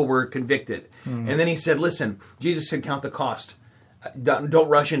working. People were convicted. And then he said, listen, Jesus said, count the cost. Don't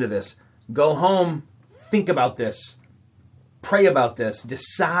rush into this. Go home, think about this, pray about this,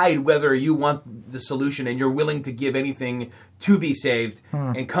 decide whether you want the solution and you're willing to give anything to be saved,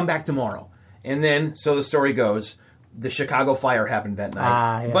 and come back tomorrow. And then, so the story goes, the Chicago fire happened that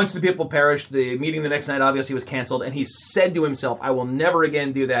night. Yes. A bunch of the people perished. The meeting the next night obviously was canceled. And he said to himself, I will never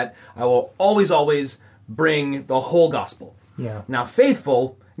again do that. I will always bring the whole gospel. Yeah. Now,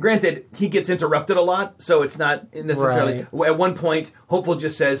 Faithful, granted, he gets interrupted a lot, so it's not necessarily... Right. At one point, Hopeful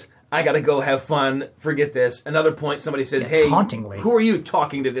just says, I got to go have fun. Forget this. Another point, somebody says, hey, tauntingly. Who are you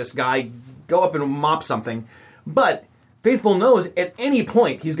talking to this guy? Go up and mop something. But Faithful knows at any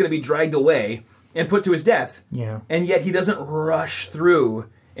point he's going to be dragged away and put to his death. Yeah. And yet he doesn't rush through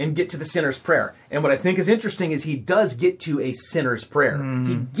and get to the sinner's prayer. And what I think is interesting is he does get to a sinner's prayer.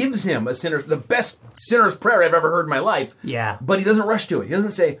 He gives him the best sinner's prayer I've ever heard in my life. Yeah. But he doesn't rush to it. He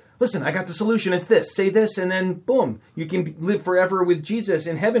doesn't say, listen, I got the solution. It's this. Say this, and then boom, you can live forever with Jesus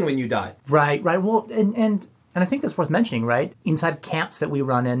in heaven when you die. Right. Well, and I think that's worth mentioning, right? Inside camps that we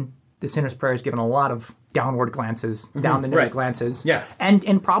run in, the sinner's prayer is given a lot of downward glances, down the nose glances. Yeah.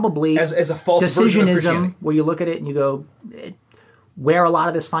 And probably as a false version of decisionism, Christianity. where you look at it and you go, where a lot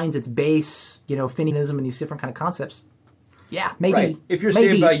of this finds its base, Finianism and these different kind of concepts. Yeah, maybe. Right. If you're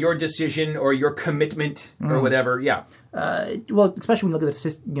saved by your decision or your commitment or whatever, yeah. Well, especially when you look at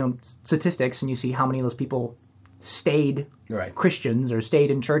the statistics and you see how many of those people stayed Christians or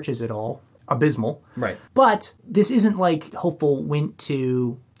stayed in churches at all, abysmal. Right. But this isn't like Hopeful went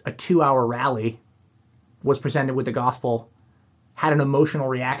to a 2-hour rally, was presented with the gospel, had an emotional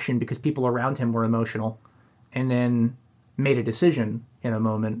reaction because people around him were emotional, and then made a decision in a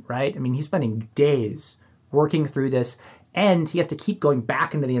moment, right? I mean, he's spending days working through this, and he has to keep going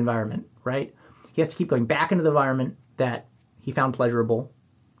back into the environment, right? He has to keep going back into the environment that he found pleasurable,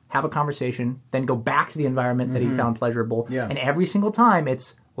 have a conversation, then go back to the environment that he found pleasurable. Yeah. And every single time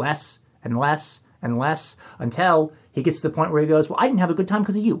it's less and less and less until he gets to the point where he goes, well, I didn't have a good time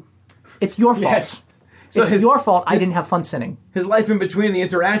because of you. It's your fault. Yes. So it's your fault I didn't have fun sinning. His life in between the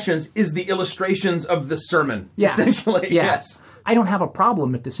interactions is the illustrations of the sermon, essentially. Yeah. Yes. I don't have a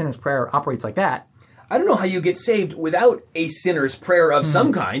problem if the sinner's prayer operates like that. I don't know how you get saved without a sinner's prayer of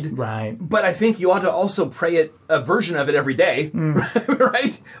some kind. Right. But I think you ought to also pray it, a version of it every day.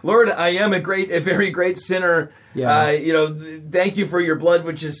 Right? Lord, I am a very great sinner. Yeah. Thank you for your blood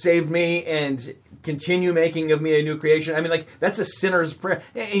which has saved me, and continue making of me a new creation. I mean, like, that's a sinner's prayer.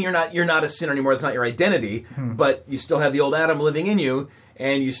 And you're not a sinner anymore. It's not your identity. But you still have the old Adam living in you,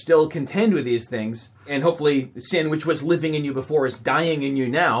 and you still contend with these things. And hopefully sin, which was living in you before, is dying in you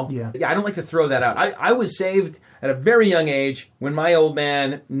now. Yeah, I don't like to throw that out. I was saved at a very young age when my old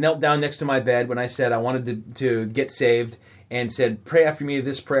man knelt down next to my bed when I said I wanted to get saved, and said, pray after me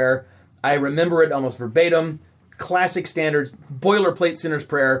this prayer. I remember it almost verbatim. Classic standards, boilerplate sinner's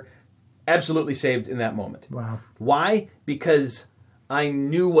prayer. Absolutely saved in that moment. Wow. Why? Because I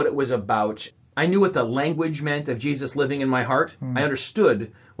knew what it was about. I knew what the language meant of Jesus living in my heart. I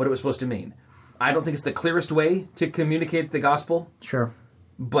understood what it was supposed to mean. I don't think it's the clearest way to communicate the gospel. Sure.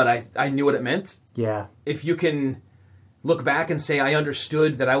 But I knew what it meant. Yeah. If you can look back and say, I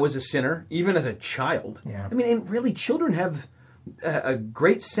understood that I was a sinner, even as a child. Yeah. I mean, and really, children have a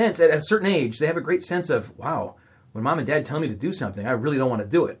great sense, at a certain age, they have a great sense of, wow, when mom and dad tell me to do something, I really don't want to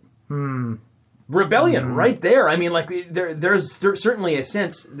do it. Rebellion right there. I mean, like, there's certainly a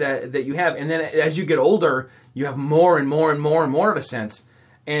sense that you have. And then as you get older, you have more and more and more and more of a sense.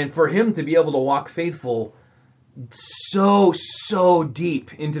 And for him to be able to walk faithful so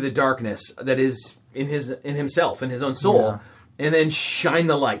deep into the darkness that is in himself, in his own soul, and then shine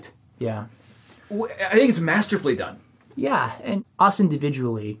the light. Yeah. I think it's masterfully done. Yeah. And us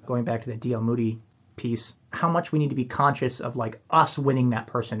individually, going back to the D.L. Moody piece, how much we need to be conscious of, like, us winning that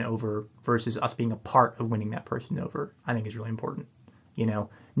person over versus us being a part of winning that person over, I think is really important.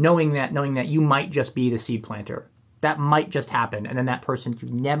 Knowing that you might just be the seed planter. That might just happen, and then that person, you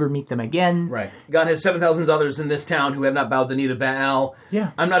never meet them again. Right. God has 7,000 others in this town who have not bowed the knee to Baal.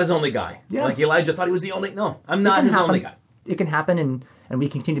 Yeah. I'm not his only guy. Yeah. Like Elijah thought he was the only... No, I'm not his only guy. It can happen, and we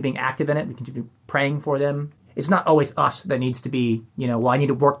continue being active in it. We continue praying for them. It's not always us that needs to be, well, I need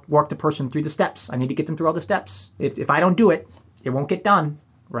to work the person through the steps. I need to get them through all the steps. If I don't do it, it won't get done,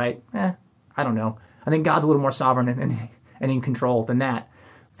 right? I don't know. I think God's a little more sovereign and in control than that.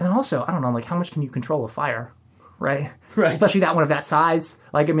 And then also, I don't know, like, how much can you control a fire? Right? Especially that one of that size.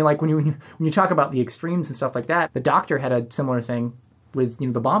 Like, I mean, like, when you talk about the extremes and stuff like that, the doctor had a similar thing with,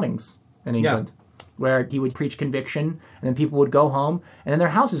 the bombings in England. where he would preach conviction, and then people would go home, and then their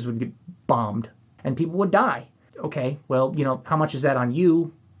houses would get bombed, and people would die. Okay, well, how much is that on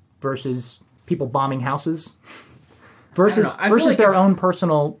you versus people bombing houses? Versus their own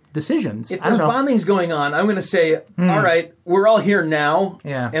personal decisions. If there's bombings going on, I'm going to say, all right, we're all here now,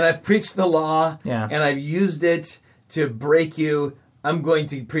 and I've preached the law, and I've used it to break you. I'm going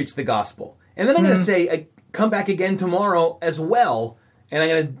to preach the gospel. And then I'm going to say, come back again tomorrow as well, and I'm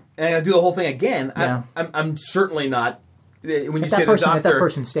going to do the whole thing again. Yeah. I'm certainly not, when you say the doctor... If that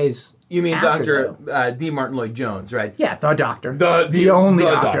person stays... You mean Dr. D. Martin Lloyd-Jones, right? Yeah, the doctor. The only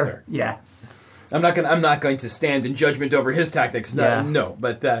doctor. Yeah. I'm not going to stand in judgment over his tactics. No,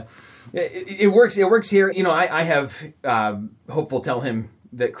 but it works. It works here. I have Hopeful tell him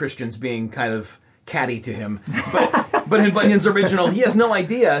that Christian's being kind of catty to him, but in Bunyan's original, he has no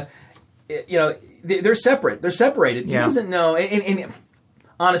idea. They're separate. They're separated. He doesn't know. And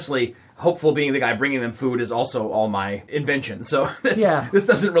honestly, Hopeful being the guy bringing them food is also all my invention. So this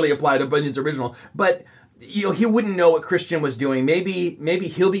doesn't really apply to Bunyan's original, but. He wouldn't know what Christian was doing. Maybe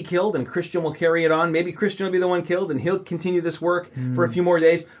he'll be killed and Christian will carry it on. Maybe Christian will be the one killed and he'll continue this work for a few more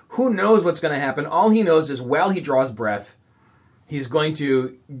days. Who knows what's going to happen? All he knows is while he draws breath, he's going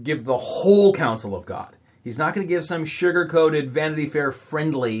to give the whole counsel of God. He's not going to give some sugar-coated, Vanity Fair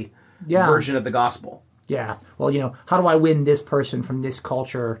friendly version of the gospel. Yeah. Well, how do I win this person from this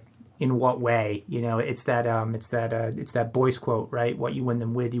culture? In what way? It's that Boyce quote, right? What you win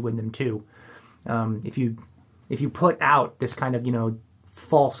them with, you win them to. If you put out this kind of,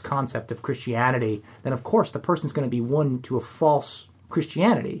 false concept of Christianity, then of course the person's going to be won to a false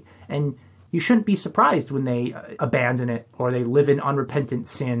Christianity. And you shouldn't be surprised when they abandon it or they live in unrepentant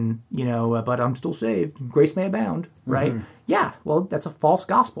sin, but I'm still saved. Grace may abound, right? Mm-hmm. Yeah, well, that's a false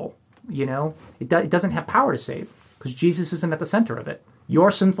gospel. It doesn't have power to save because Jesus isn't at the center of it.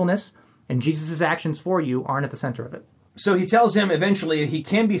 Your sinfulness and Jesus' actions for you aren't at the center of it. So he tells him eventually he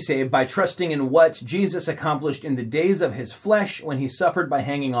can be saved by trusting in what Jesus accomplished in the days of his flesh when he suffered by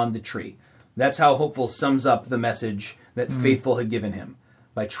hanging on the tree. That's how Hopeful sums up the message that Faithful had given him.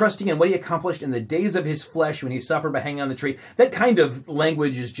 By trusting in what he accomplished in the days of his flesh when he suffered by hanging on the tree. That kind of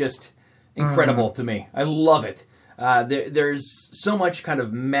language is just incredible to me. I love it. There's so much kind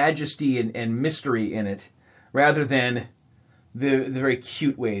of majesty and mystery in it, rather than the very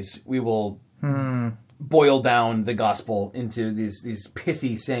cute ways we will... boil down the gospel into these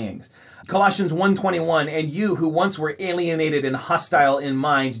pithy sayings. Colossians 1:21, and you who once were alienated and hostile in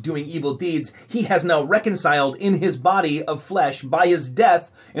mind, doing evil deeds, he has now reconciled in his body of flesh by his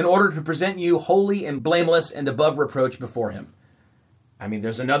death in order to present you holy and blameless and above reproach before him. I mean,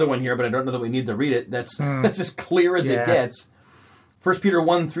 there's another one here, but I don't know that we need to read it. That's as clear as it gets. 1 Peter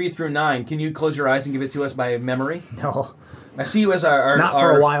 1:3-9. Can you close your eyes and give it to us by memory? No. I see you as our not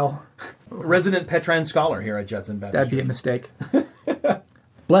for a while. Resident Petrine scholar here at Judson Baptist. That'd be a mistake.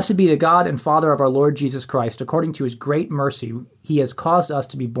 Blessed be the God and Father of our Lord Jesus Christ. According to his great mercy, he has caused us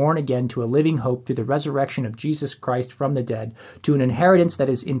to be born again to a living hope through the resurrection of Jesus Christ from the dead, to an inheritance that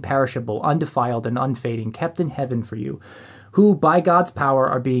is imperishable, undefiled, and unfading, kept in heaven for you, who by God's power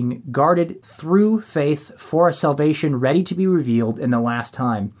are being guarded through faith for a salvation ready to be revealed in the last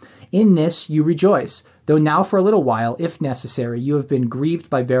time. In this you rejoice, though now for a little while, if necessary, you have been grieved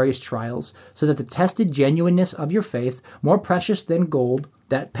by various trials, so that the tested genuineness of your faith, more precious than gold,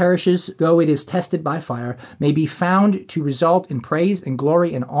 that perishes though it is tested by fire, may be found to result in praise and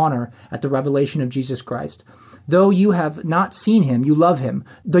glory and honor at the revelation of Jesus Christ. Though you have not seen him, you love him.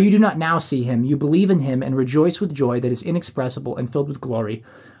 Though you do not now see him, you believe in him and rejoice with joy that is inexpressible and filled with glory,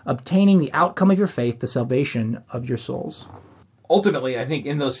 obtaining the outcome of your faith, the salvation of your souls. Ultimately, I think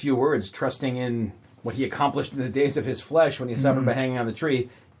in those few words, trusting in what he accomplished in the days of his flesh when he suffered by hanging on the tree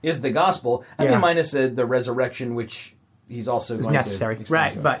is the gospel. I mean, minus the resurrection, which he's also going necessary. To explain.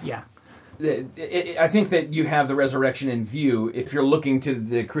 Right, but yeah. I think that you have the resurrection in view if you're looking to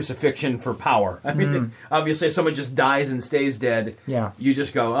the crucifixion for power. I mean, obviously, if someone just dies and stays dead, you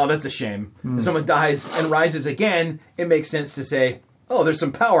just go, oh, that's a shame. If someone dies and rises again, it makes sense to say, oh, there's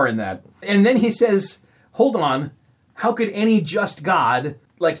some power in that. And then he says, hold on, how could any just God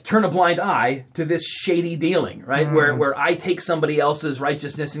turn a blind eye to this shady dealing, right? Where I take somebody else's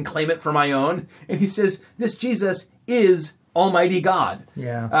righteousness and claim it for my own. And he says, this Jesus is Almighty God.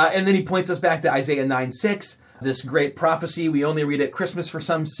 And then he points us back to Isaiah 9:6, this great prophecy we only read at Christmas for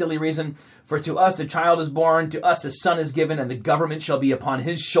some silly reason. For to us a child is born, to us a son is given, and the government shall be upon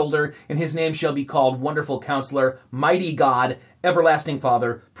his shoulder, and his name shall be called Wonderful Counselor, Mighty God, Everlasting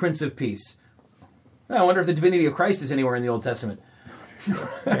Father, Prince of Peace. I wonder if the divinity of Christ is anywhere in the Old Testament.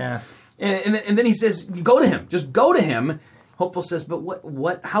 And then he says, go to him. Just go to him. Hopeful says, but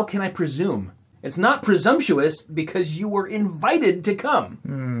what? How can I presume? It's not presumptuous because you were invited to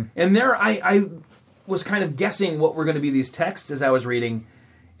come. And there I was kind of guessing what were going to be these texts as I was reading.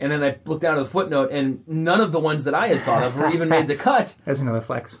 And then I looked down at the footnote, and none of the ones that I had thought of were even made the cut. There's another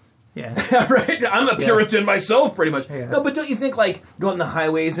flex. Yeah. Right? I'm a Puritan myself, pretty much. Yeah. No, but don't you think, like, go on the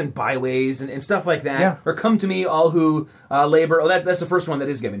highways and byways and stuff like that? Yeah. Or come to me, all who labor. Oh, that's the first one that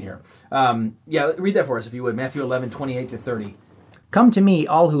is given here. Read that for us, if you would. Matthew 11:28-30. Come to me,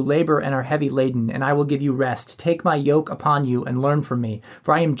 all who labor and are heavy laden, and I will give you rest. Take my yoke upon you and learn from me,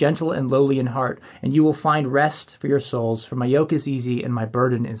 for I am gentle and lowly in heart, and you will find rest for your souls, for my yoke is easy and my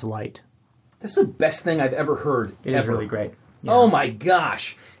burden is light. That's the best thing I've ever heard. It is really great. Yeah. Oh my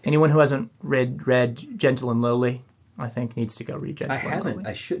gosh. Anyone who hasn't read Gentle and Lowly, I think, needs to go read Gentle and Lowly. I haven't.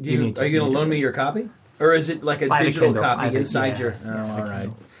 I should. Are you going to loan me your copy? Or is it like a digital copy inside your... Oh, all right.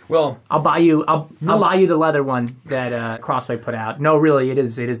 Well, I'll buy you the leather one that Crossway put out. No, really, it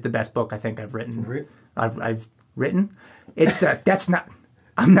is the best book I think I've written. I've written. It's that's not.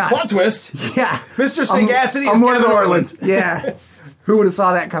 I'm not. Plot twist. Yeah, Mr. Sagacity. I'm one of the Orlands. Yeah. Who would have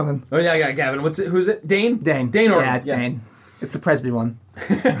saw that coming? Oh yeah, Gavin. Who's it? Dane. Dane Orland. Yeah, it's Dane. It's the Presby one.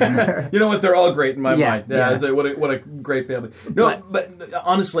 You know what? They're all great in my mind. Yeah. It's like, what a great family. No, but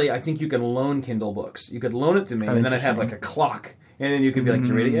honestly, I think you can loan Kindle books. You could loan it to me, and then I'd have like a clock. And then you could be like, "Did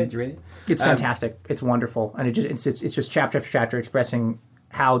you read it yet? Did you read it?" It's fantastic. It's wonderful, and it's just chapter after chapter expressing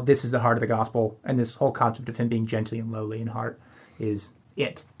how this is the heart of the gospel, and this whole concept of him being gentle and lowly in heart is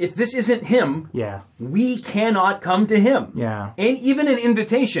it. If this isn't him, we cannot come to him. Yeah, and even an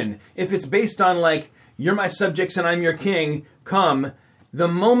invitation, if it's based on like, "You're my subjects and I'm your king," come. The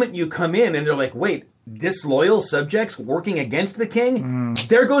moment you come in, and they're like, "Wait, disloyal subjects working against the king,"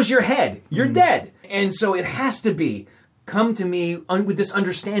 there goes your head. You're dead, and so it has to be. Come to me with this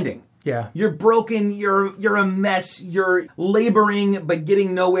understanding. Yeah. You're broken, you're a mess, you're laboring but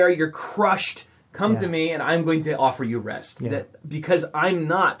getting nowhere, you're crushed. Come to me and I'm going to offer you rest. Yeah. Because I'm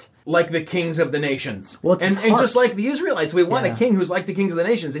not like the kings of the nations. Well, and just like the Israelites, we want a king who's like the kings of the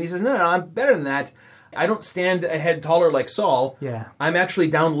nations. And he says, no, I'm better than that. I don't stand a head taller like Saul. Yeah. I'm actually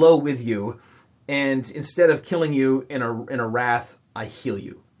down low with you. And instead of killing you in a wrath, I heal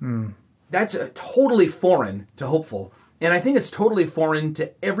you. That's totally foreign to Hopeful. And I think it's totally foreign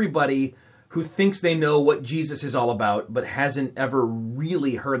to everybody who thinks they know what Jesus is all about, but hasn't ever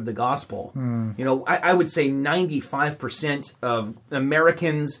really heard the gospel. You know, I would say 95% of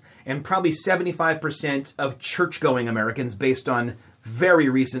Americans and probably 75% of church-going Americans, based on very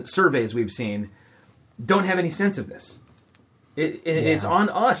recent surveys we've seen, don't have any sense of this. It's on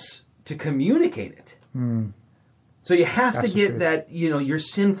us to communicate it. So you have to get that, you're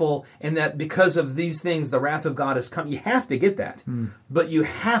sinful and that because of these things, the wrath of God has come. You have to get that. But you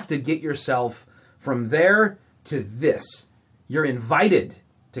have to get yourself from there to this. You're invited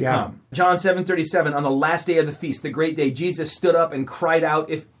to come. John 7:37, on the last day of the feast, the great day, Jesus stood up and cried out,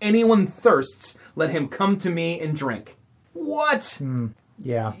 "If anyone thirsts, let him come to me and drink." What?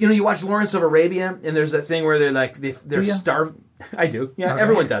 Yeah. You watch Lawrence of Arabia, and there's that thing where they're like, they're starved. I do. Yeah, okay.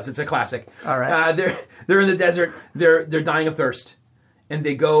 Everyone does. It's a classic. All right. They're in the desert. They're dying of thirst, and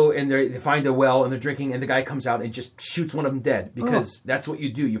they go and they find a well and they're drinking, and the guy comes out and just shoots one of them dead because that's what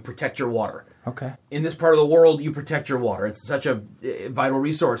you do. You protect your water. Okay. In this part of the world, you protect your water. It's such a vital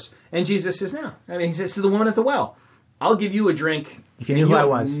resource. And Jesus says, "No." I mean, he says to the woman at the well, "I'll give you a drink if you knew who I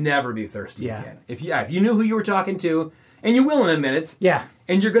was. Never be thirsty again. If you knew who you were talking to, and you will in a minute. Yeah.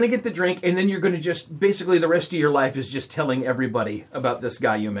 And you're going to get the drink, and then you're going to just, basically the rest of your life is just telling everybody about this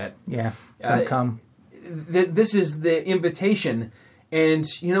guy you met." Yeah. Come. This is the invitation. And,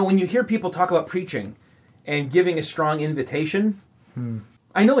 when you hear people talk about preaching and giving a strong invitation,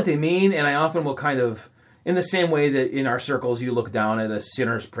 I know what they mean, and I often will kind of, in the same way that in our circles you look down at a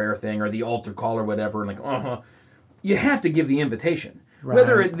sinner's prayer thing or the altar call or whatever, and like, you have to give the invitation. Right.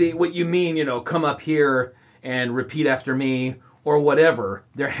 Whether what you mean, come up here and repeat after me, or whatever,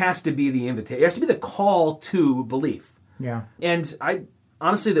 there has to be the invitation. There has to be the call to belief. Yeah. And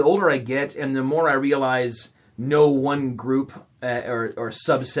honestly, the older I get and the more I realize no one group or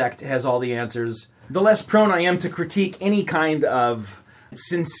subsect has all the answers, the less prone I am to critique any kind of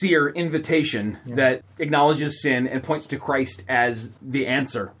sincere invitation that acknowledges sin and points to Christ as the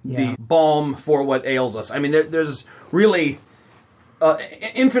answer, the balm for what ails us. I mean, there's really an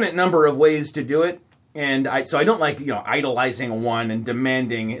infinite number of ways to do it. And so I don't like, idolizing one and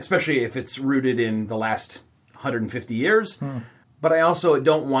demanding, especially if it's rooted in the last 150 years. But I also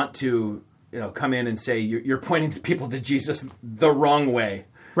don't want to, come in and say you're pointing to people to Jesus the wrong way.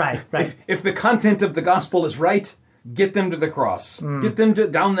 Right. If the content of the gospel is right, get them to the cross. Get them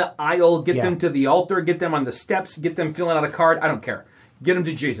down the aisle. Get them to the altar. Get them on the steps. Get them filling out a card. I don't care. get him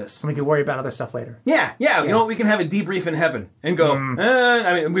to Jesus. And we can worry about other stuff later. Yeah. You know what? We can have a debrief in heaven and go,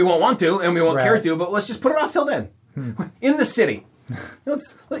 I mean, we won't want to and we won't care to, but let's just put it off till then. In the city.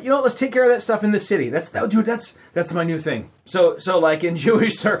 Let's take care of that stuff in the city. That's my new thing. So like in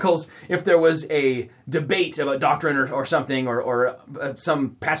Jewish circles, if there was a debate about doctrine or something or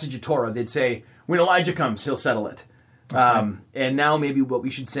some passage of Torah, they'd say, when Elijah comes, he'll settle it. Okay. And now maybe what we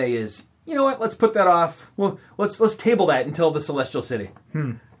should say is, you know what? Let's put that off. Well, let's table that until the celestial city.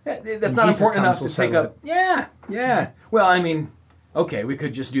 That's not important enough to take up. Yeah. Well, I mean, okay, we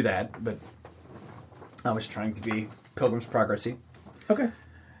could just do that, but I was trying to be Pilgrim's Progressy. Okay.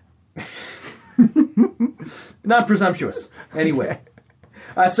 Not presumptuous. Anyway.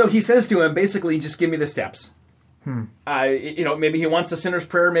 So he says to him, basically, just give me the steps. Maybe he wants a sinner's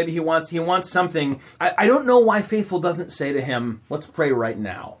prayer. Maybe he wants something. I don't know why Faithful doesn't say to him, let's pray right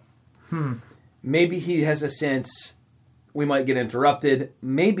now. Maybe he has a sense we might get interrupted.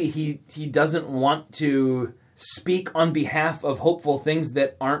 Maybe he doesn't want to speak on behalf of Hopeful things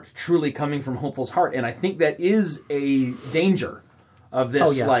that aren't truly coming from Hopeful's heart. And I think that is a danger of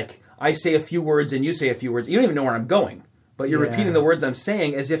this. Like, I say a few words and you say a few words. You don't even know where I'm going, but you're repeating the words I'm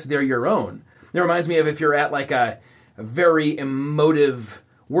saying as if they're your own. It reminds me of if you're at like a very emotive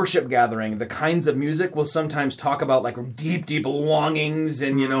worship gathering, the kinds of music will sometimes talk about like deep, deep longings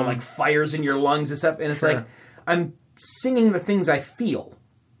and, like fires in your lungs and stuff. And it's like, I'm singing the things I feel,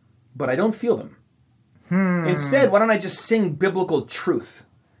 but I don't feel them. Instead, why don't I just sing biblical truth?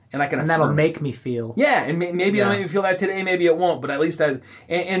 And I can that'll make me feel. Yeah, and maybe it'll make me feel that today, maybe it won't, but at least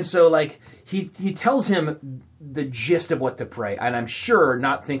and so like he tells him the gist of what to pray, and I'm sure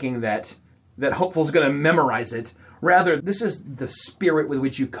not thinking that Hopeful's going to memorize it. Rather, this is the spirit with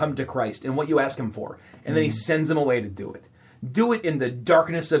which you come to Christ and what you ask him for, and then he sends him away to do it. Do it in the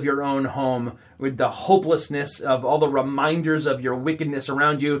darkness of your own home, with the hopelessness of all the reminders of your wickedness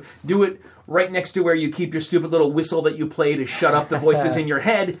around you. Do it right next to where you keep your stupid little whistle that you play to shut up the voices in your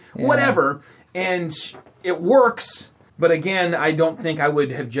head, whatever. And it works, but again, I don't think I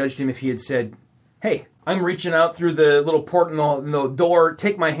would have judged him if he had said, hey, I'm reaching out through the little port in the door,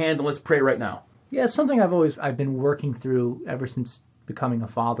 take my hand and let's pray right now. Yeah, it's something I've been working through ever since becoming a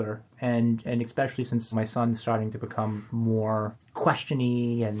father, and especially since my son's starting to become more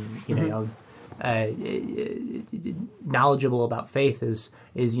questiony and knowledgeable about faith is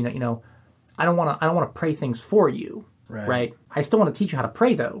I don't want to pray things for you, right? I still want to teach you how to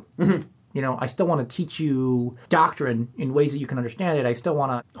pray though. I still want to teach you doctrine in ways that you can understand it. I still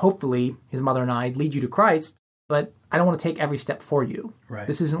want to, hopefully, his mother and I lead you to Christ, but I don't want to take every step for you. Right.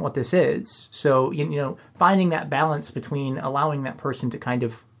 This isn't what this is. So, finding that balance between allowing that person to kind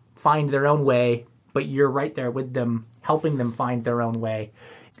of find their own way, but you're right there with them, helping them find their own way.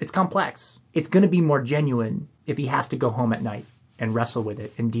 It's complex. It's going to be more genuine if he has to go home at night and wrestle with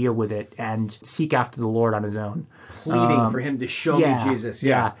it and deal with it and seek after the Lord on his own. Pleading for him to show me Jesus.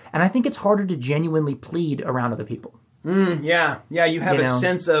 Yeah. And I think it's harder to genuinely plead around other people. Yeah, you have a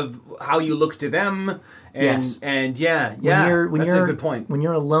sense of how you look to them. That's a good point. When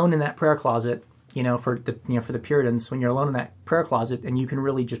you're alone in that prayer closet, for the Puritans, when you're alone in that prayer closet and you can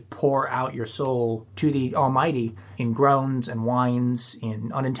really just pour out your soul to the Almighty in groans and whines,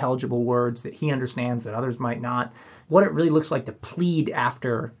 in unintelligible words that he understands that others might not, what it really looks like to plead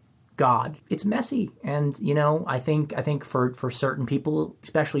after God. It's messy. And, I think for certain people,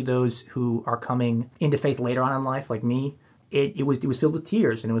 especially those who are coming into faith later on in life, like me, it was filled with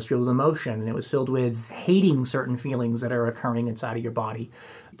tears, and it was filled with emotion, and it was filled with hating certain feelings that are occurring inside of your body.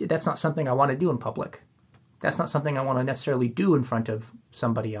 That's not something I want to do in public. That's not something I want to necessarily do in front of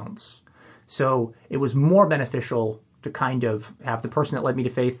somebody else. So it was more beneficial to kind of have the person that led me to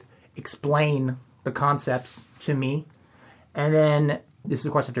faith explain the concepts to me. And then, this is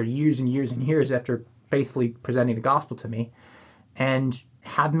of course after years and years and years after faithfully presenting the gospel to me, and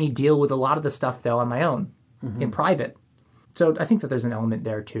have me deal with a lot of the stuff though on my own, in private. So I think that there's an element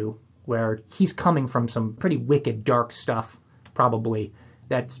there too, where he's coming from some pretty wicked, dark stuff, probably,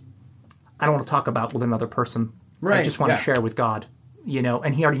 that I don't want to talk about with another person. Right. I just want to share with God,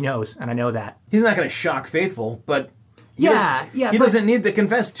 and he already knows, and I know that. He's not going to shock Faithful, but he he doesn't need to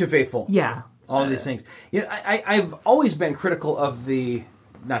confess to Faithful. Yeah. All of these things. I've always been critical of the,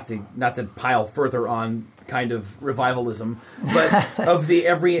 not to pile further on kind of revivalism, but of the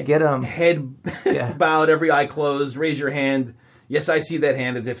every head bowed, every eye closed, raise your hand. Yes, I see that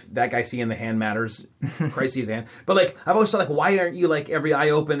hand, as if that guy seeing the hand matters. Christ sees hand. But I've always thought, why aren't you every eye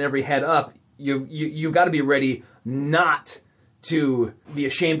open, every head up? You've got to be ready not to be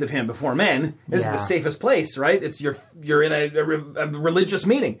ashamed of him before men. This is the safest place, right? It's you're in a religious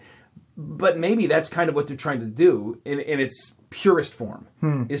meeting. But maybe that's kind of what they're trying to do in its purest form,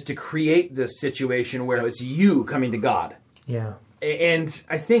 is to create this situation where it's you coming to God. Yeah. And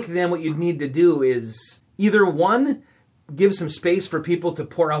I think then what you'd need to do is either one, give some space for people to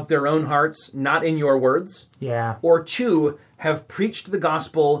pour out their own hearts, not in your words. Yeah. Or two, have preached the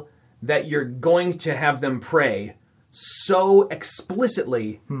gospel that you're going to have them pray so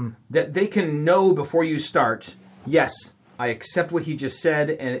explicitly that they can know before you start, yes, I accept what he just said,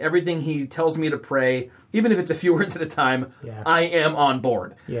 and everything he tells me to pray, even if it's a few words at a time, I am on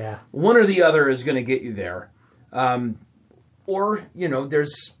board. Yeah. One or the other is going to get you there. Or,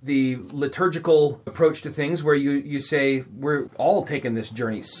 there's the liturgical approach to things where you say, we're all taking this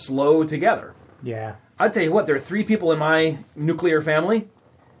journey slow together. Yeah. I'll tell you what, there are 3 people in my nuclear family,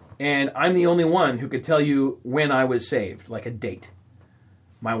 and I'm the only one who could tell you when I was saved, like a date.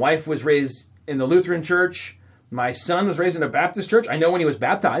 My wife was raised in the Lutheran church. My son was raised in a Baptist church. I know when he was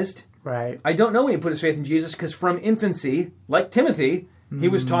baptized. Right. I don't know when he put his faith in Jesus, because from infancy, like Timothy, he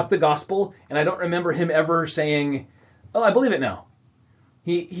was taught the gospel, and I don't remember him ever saying, oh, I believe it now.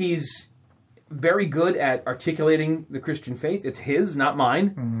 He's very good at articulating the Christian faith. It's his, not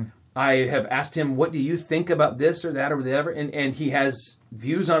mine. I have asked him, what do you think about this or that or whatever? And he has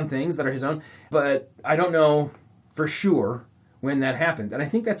views on things that are his own, but I don't know for sure when that happened. And I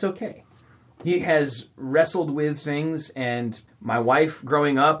think that's okay. He has wrestled with things, and my wife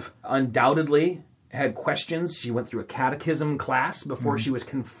growing up undoubtedly had questions. She went through a catechism class before she was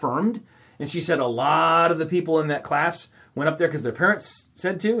confirmed, and she said a lot of the people in that class went up there because their parents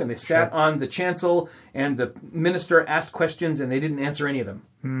said to, and they sat on the chancel, and the minister asked questions, and they didn't answer any of them.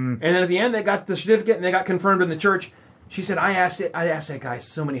 And then at the end, they got the certificate, and they got confirmed in the church. She said, I asked that guy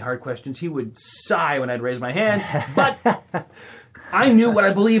so many hard questions. He would sigh when I'd raise my hand, but I knew what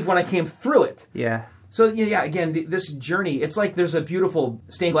I believed when I came through it. Yeah. So, again, this journey, it's like there's a beautiful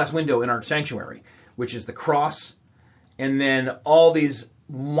stained glass window in our sanctuary, which is the cross, and then all these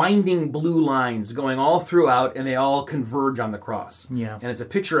winding blue lines going all throughout, and they all converge on the cross. Yeah. And it's a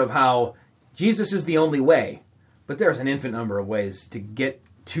picture of how Jesus is the only way, but there's an infinite number of ways to get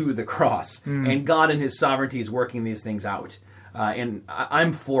to the cross, and God in his sovereignty is working these things out. And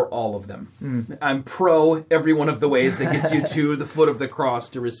I'm for all of them. I'm pro every one of the ways that gets you to the foot of the cross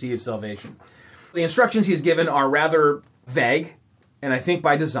to receive salvation. The instructions he's given are rather vague, and I think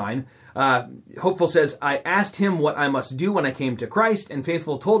by design. Hopeful says, I asked him what I must do when I came to Christ, and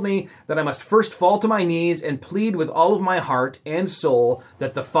Faithful told me that I must first fall to my knees and plead with all of my heart and soul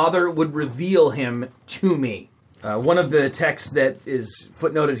that the Father would reveal him to me. One of the texts that is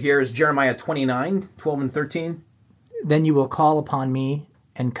footnoted here is Jeremiah 29, 12 and 13. Then you will call upon me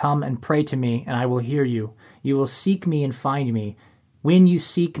and come and pray to me, and I will hear you. You will seek me and find me when you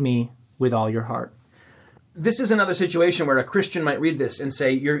seek me with all your heart. This is another situation where a Christian might read this and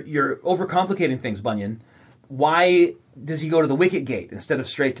say, you're overcomplicating things, Bunyan. Why does he go to the wicket gate instead of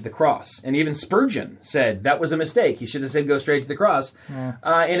straight to the cross? And even Spurgeon said that was a mistake. He should have said go straight to the cross. Yeah.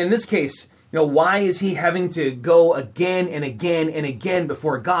 And in this case, why is he having to go again and again and again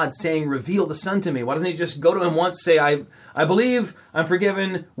before God saying, reveal the Son to me? Why doesn't he just go to him once, say, I believe, I'm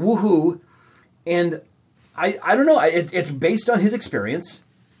forgiven, woohoo. And I don't know. It's based on his experience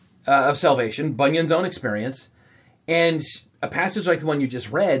of salvation, Bunyan's own experience. And a passage like the one you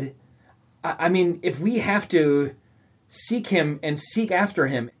just read, I mean, if we have to seek him and seek after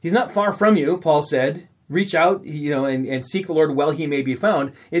him, he's not far from you, Paul said. Reach out, and seek the Lord while he may be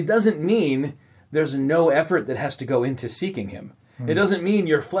found. It doesn't mean there's no effort that has to go into seeking him. It doesn't mean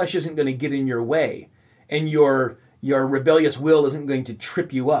your flesh isn't going to get in your way, and your rebellious will isn't going to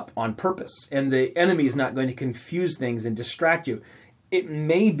trip you up on purpose, and the enemy is not going to confuse things and distract you. It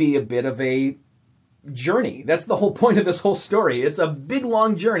may be a bit of a journey. That's the whole point of this whole story. It's a big,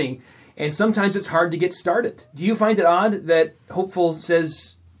 long journey, and sometimes it's hard to get started. Do you find it odd that Hopeful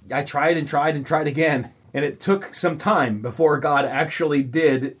says, I tried and tried and tried again, and it took some time before God actually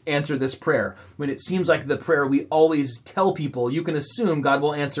did answer this prayer, when it seems like the prayer we always tell people, you can assume God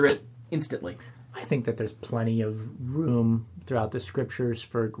will answer it instantly? I think that there's plenty of room throughout the scriptures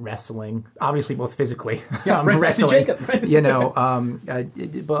for wrestling, obviously both physically, wrestling, Jacob,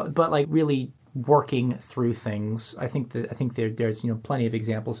 but like really working through things. I think there's plenty of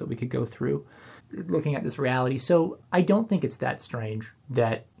examples that we could go through looking at this reality. So I don't think it's that strange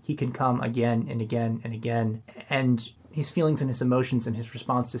that he can come again and again and again, and his feelings and his emotions and his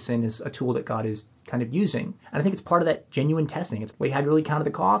response to sin is a tool that God is kind of using. And I think it's part of that genuine testing. It's, have you really counted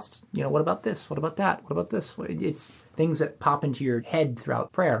the costs? What about this? What about that? What about this? It's things that pop into your head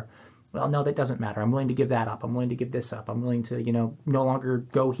throughout prayer. Well, no, that doesn't matter. I'm willing to give that up. I'm willing to give this up. I'm willing to, no longer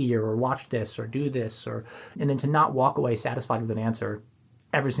go here or watch this or do this. And then to not walk away satisfied with an answer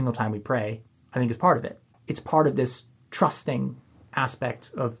every single time we pray, I think is part of it. It's part of this trusting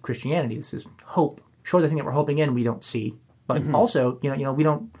aspect of Christianity. This is hope. Sure, the thing that we're hoping in we don't see, but also,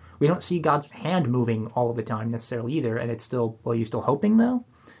 we don't see God's hand moving all of the time necessarily either. And it's still, well, are you still hoping though?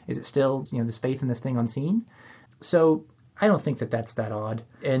 Is it still, this faith in this thing unseen? So I don't think that that's that odd.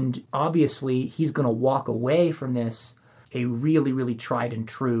 And obviously, he's going to walk away from this a really, really tried and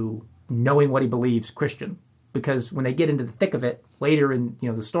true, knowing what he believes Christian. Because when they get into the thick of it later in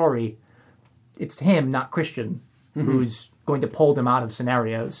the story, it's him, not Christian, who's going to pull them out of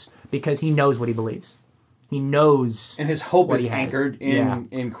scenarios because he knows what he believes. He knows, and his hope is anchored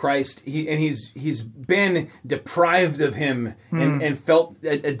in Christ. He's been deprived of him and felt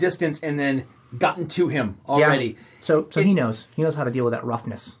a distance, and then gotten to him already. Yeah. So he knows how to deal with that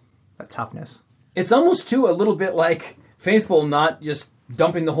roughness, that toughness. It's almost too a little bit like Faithful not just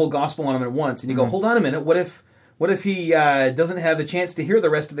dumping the whole gospel on him at once, and you go, hold on a minute, what if he doesn't have the chance to hear the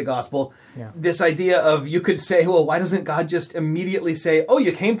rest of the gospel? Yeah. This idea of, you could say, well, why doesn't God just immediately say, oh,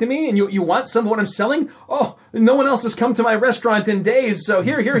 you came to me and you want some of what I'm selling? Oh, no one else has come to my restaurant in days, so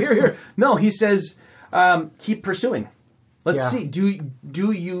here. No, he says, keep pursuing. Let's see,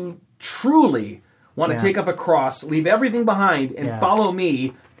 do you truly want to take up a cross, leave everything behind, and follow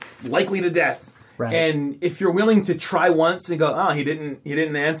me, likely to death? Right. And if you're willing to try once and go, he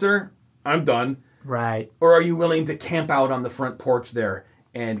didn't answer, I'm done. Right. Or are you willing to camp out on the front porch there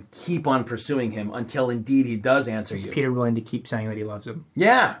and keep on pursuing him until indeed he does answer you? Is Peter willing to keep saying that he loves him?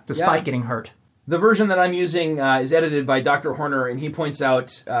 Yeah. Despite getting hurt. The version that I'm using is edited by Dr. Horner, and he points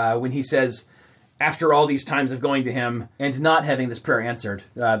out when he says, after all these times of going to him and not having this prayer answered,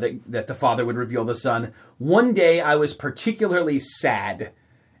 that the Father would reveal the Son, one day I was particularly sad.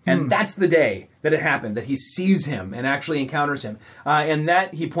 And that's the day that it happened, that he sees him and actually encounters him. And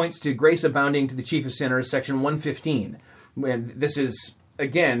that he points to Grace Abounding to the Chief of Sinners, section 115. And this is,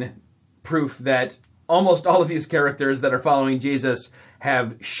 again, proof that almost all of these characters that are following Jesus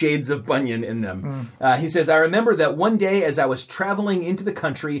have shades of Bunyan in them. He says, I remember that one day as I was traveling into the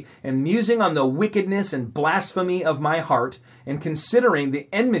country and musing on the wickedness and blasphemy of my heart and considering the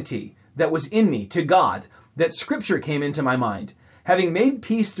enmity that was in me to God, that Scripture came into my mind. Having made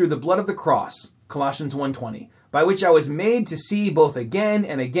peace through the blood of the cross, Colossians 1:20, by which I was made to see both again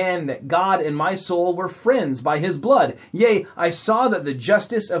and again that God and my soul were friends by his blood. Yea, I saw that the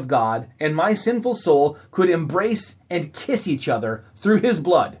justice of God and my sinful soul could embrace and kiss each other through his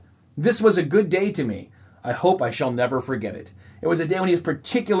blood. This was a good day to me. I hope I shall never forget it. It was a day when he was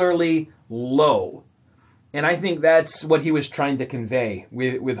particularly low. And I think that's what he was trying to convey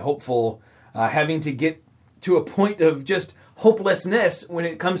with Hopeful, having to get to a point of just hopelessness when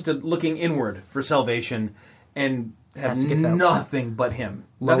it comes to looking inward for salvation and have nothing but him.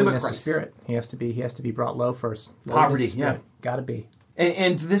 Nothing but Christ. Of spirit. He has to be brought low first. Poverty, yeah. Gotta be.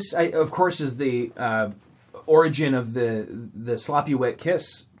 And this, of course, is the origin of the Sloppy Wet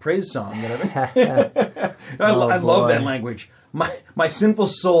Kiss praise song. I love that language. My sinful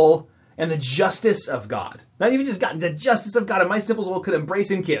soul and the justice of God. Not even just God, the justice of God, and my sinful soul could embrace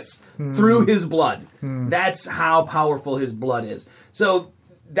and kiss through his blood. That's how powerful his blood is. So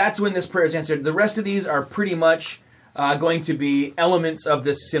that's when this prayer is answered. The rest of these are pretty much going to be elements of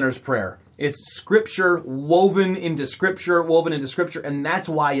this sinner's prayer. It's Scripture woven into Scripture, and that's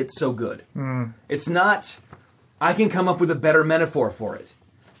why it's so good. It's not, I can come up with a better metaphor for it.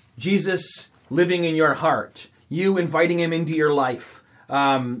 Jesus living in your heart, you inviting him into your life,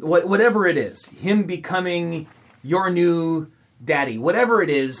 whatever it is, him becoming your new daddy, whatever it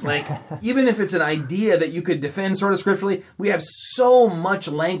is, like, even if it's an idea that you could defend sort of scripturally, we have so much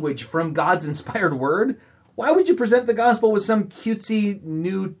language from God's inspired word. Why would you present the gospel with some cutesy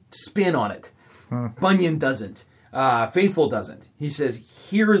new spin on it? Bunyan doesn't. Faithful doesn't. He says,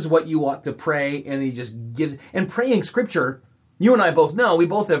 here's what you ought to pray, and he just gives, and praying scripture, you and I both know, we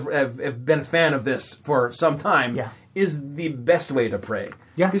both have been a fan of this for some time, is the best way to pray.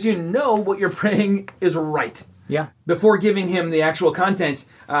 Yeah. Because you know what you're praying is right. Yeah. Before giving him the actual content,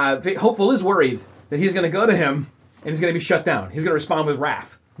 Hopeful is worried that he's going to go to him and he's going to be shut down. He's going to respond with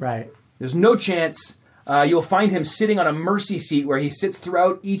wrath. Right. There's no chance. You'll find him sitting on a mercy seat where he sits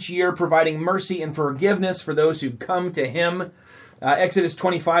throughout each year providing mercy and forgiveness for those who come to him. Exodus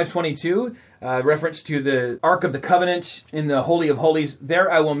 25:22, reference to the Ark of the Covenant in the Holy of Holies.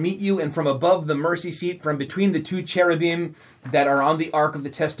 There I will meet you, and from above the mercy seat, from between the two cherubim that are on the Ark of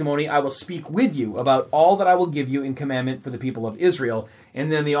the Testimony, I will speak with you about all that I will give you in commandment for the people of Israel.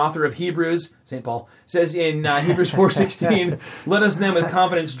 And then the author of Hebrews, St. Paul, says in Hebrews 4:16, let us then with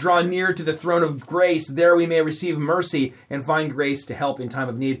confidence draw near to the throne of grace. There we may receive mercy and find grace to help in time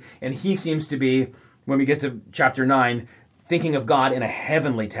of need. And he seems to be, when we get to chapter 9, thinking of God in a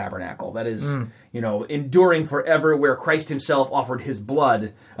heavenly tabernacle that is, enduring forever, where Christ himself offered his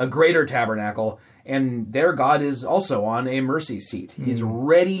blood, a greater tabernacle. And there God is also on a mercy seat. He's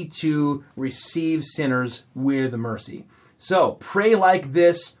ready to receive sinners with mercy. So pray like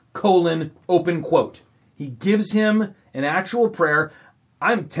this, open quote. He gives him an actual prayer.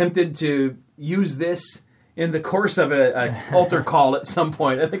 I'm tempted to use this in the course of an altar call at some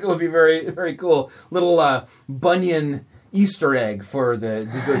point. I think it would be very, very cool. Little Bunyan Easter egg for the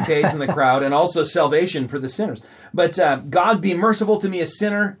devotees in the crowd, and also salvation for the sinners. But God, be merciful to me, a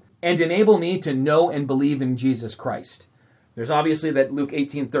sinner, and enable me to know and believe in Jesus Christ. There's obviously that Luke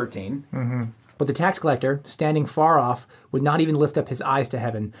 18:13. Mm-hmm. But the tax collector, standing far off, would not even lift up his eyes to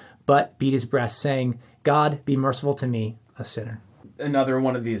heaven, but beat his breast, saying, God, be merciful to me, a sinner. Another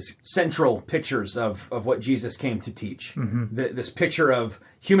one of these central pictures of what Jesus came to teach. This picture of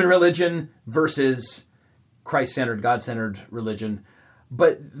human religion versus Christ-centered, God-centered religion.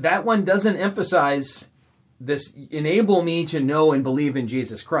 But that one doesn't emphasize this, enable me to know and believe in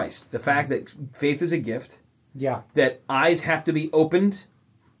Jesus Christ. The fact that faith is a gift. Yeah. That eyes have to be opened.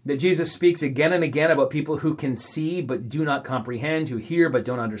 That Jesus speaks again and again about people who can see but do not comprehend, who hear but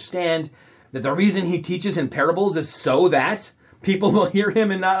don't understand. That the reason he teaches in parables is so that people will hear him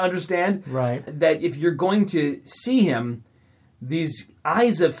and not understand. Right. That if you're going to see him, these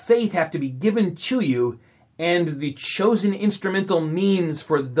eyes of faith have to be given to you, and the chosen instrumental means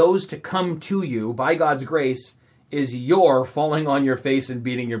for those to come to you by God's grace is your falling on your face and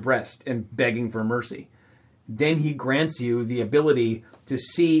beating your breast and begging for mercy. Then he grants you the ability to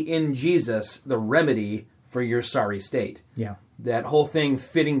see in Jesus the remedy for your sorry state. Yeah. That whole thing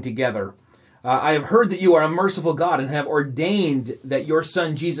fitting together. I have heard that you are a merciful God and have ordained that your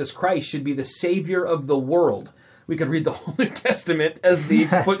Son, Jesus Christ, should be the Savior of the world. We could read the whole New Testament as the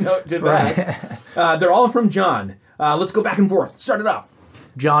footnote to that. Right. They're all from John. Let's go back and forth. Start it off.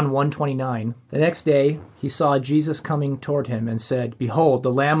 John 1:29. The next day he saw Jesus coming toward him and said, Behold,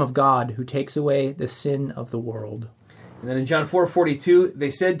 the Lamb of God who takes away the sin of the world. And then in John 4:42,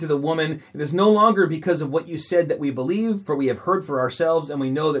 they said to the woman, It is no longer because of what you said that we believe, for we have heard for ourselves, and we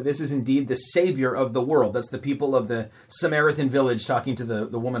know that this is indeed the Savior of the world. That's the people of the Samaritan village talking to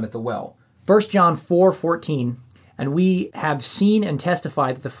the woman at the well. 1 John 4:14. And we have seen and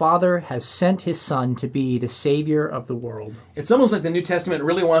testified that the Father has sent his Son to be the Savior of the world. It's almost like the New Testament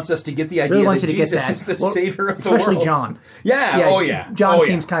really wants us to get the idea that Jesus is the Savior of the world. Especially John. Yeah, oh yeah. John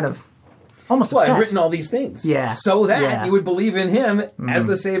seems kind of almost obsessed. I've written all these things. Yeah. So that you would believe in him as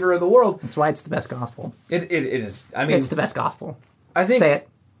the Savior of the world. That's why it's the best gospel. It is. I mean, it's the best gospel. I think. Say it.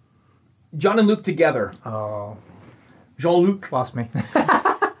 John and Luke together. Oh. Jean-Luc. Lost me.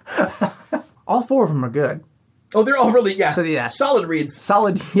 All four of them are good. Oh, they're all really, So, yeah. solid reads.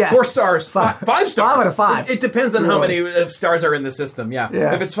 Solid, yeah. 4 stars. 5 stars. 5 out of 5. It depends on how many stars are in the system, yeah.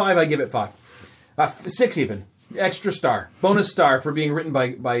 Yeah. If it's 5, I give it 5. 6 even. Extra star. Bonus star for being written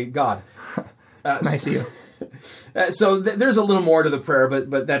by God. It's nice of you. So there's a little more to the prayer,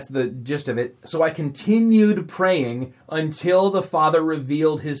 but that's the gist of it. So I continued praying until the Father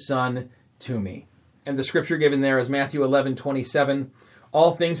revealed his Son to me. And the scripture given there is Matthew 11:27.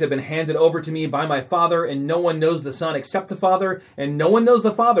 All things have been handed over to me by my Father, and no one knows the Son except the Father, and no one knows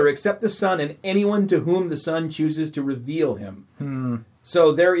the Father except the Son, and anyone to whom the Son chooses to reveal him.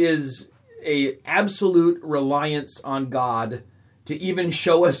 So there is a absolute reliance on God to even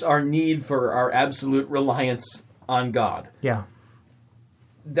show us our need for our absolute reliance on God. Yeah.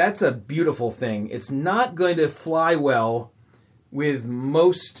 That's a beautiful thing. It's not going to fly well with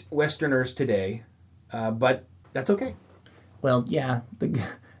most Westerners today, but that's okay. Well, yeah, the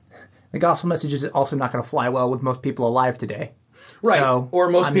gospel message is also not going to fly well with most people alive today. Right, So, or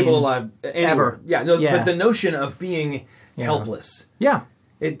most people alive Ever. anywhere. Yeah, but the notion of being helpless. Yeah.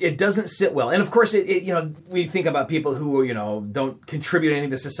 It doesn't sit well. And of course, we think about people who, don't contribute anything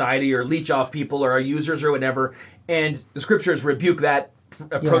to society or leech off people or are users or whatever. And the scriptures rebuke that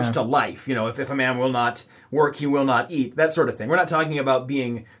approach to life. If a man will not work, he will not eat, that sort of thing. We're not talking about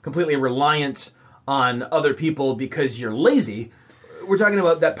being completely reliant on other people because you're lazy. We're talking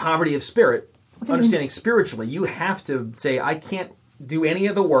about that poverty of spirit, understanding spiritually. You have to say, I can't do any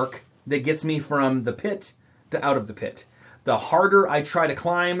of the work that gets me from the pit to out of the pit. The harder I try to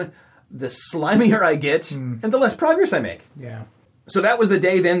climb, the slimier I get, and the less progress I make. Yeah. So that was the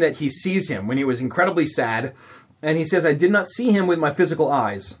day then that he sees him, when he was incredibly sad. And he says, I did not see him with my physical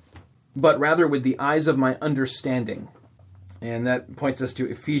eyes, but rather with the eyes of my understanding. And that points us to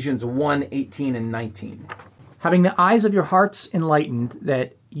Ephesians 1:18 and 19. Having the eyes of your hearts enlightened,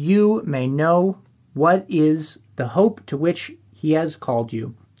 that you may know what is the hope to which he has called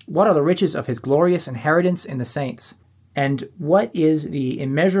you. What are the riches of his glorious inheritance in the saints? And what is the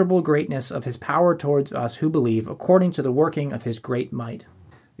immeasurable greatness of his power towards us who believe, according to the working of his great might?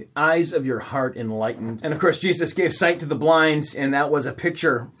 The eyes of your heart enlightened. And of course, Jesus gave sight to the blind, and that was a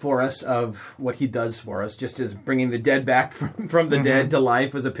picture for us of what he does for us. Just as bringing the dead back from the dead to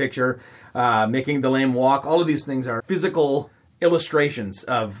life was a picture, making the lame walk. All of these things are physical illustrations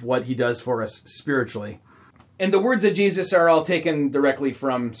of what he does for us spiritually. And the words of Jesus are all taken directly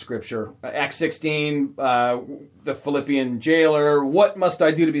from Scripture. Acts 16, the Philippian jailer, what must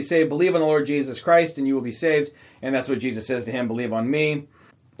I do to be saved? Believe on the Lord Jesus Christ and you will be saved. And that's what Jesus says to him, believe on me.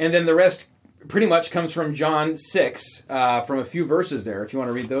 And then the rest pretty much comes from John 6, from a few verses there, if you want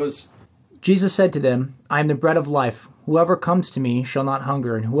to read those. Jesus said to them, I am the bread of life. Whoever comes to me shall not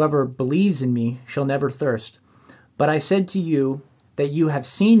hunger, and whoever believes in me shall never thirst. But I said to you that you have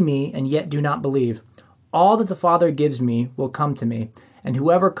seen me and yet do not believe. All that the Father gives me will come to me, and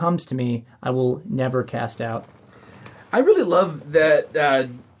whoever comes to me I will never cast out. I really love that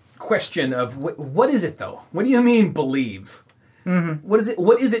question of what is it, though? What do you mean believe? Mm-hmm.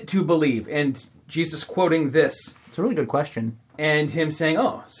 What is it to believe? And Jesus quoting this. It's a really good question. And him saying,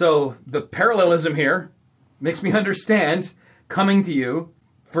 oh, so the parallelism here makes me understand coming to you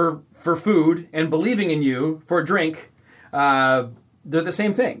for food and believing in you for drink. They're the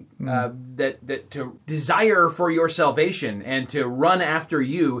same thing. That to desire for your salvation and to run after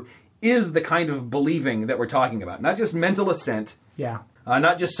you is the kind of believing that we're talking about. Not just mental assent. Yeah.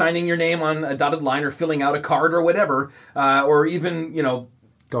 Not just signing your name on a dotted line or filling out a card or whatever, or even,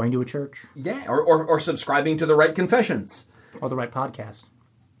 going to a church. Yeah, or subscribing to the right confessions. Or the right podcast.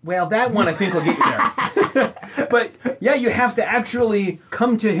 Well, that one I think will get you there. But, yeah, you have to actually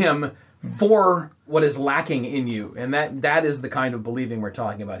come to him for what is lacking in you. And that is the kind of believing we're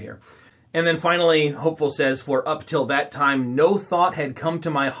talking about here. And then finally, Hopeful says, for up till that time, no thought had come to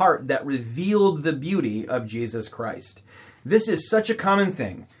my heart that revealed the beauty of Jesus Christ. This is such a common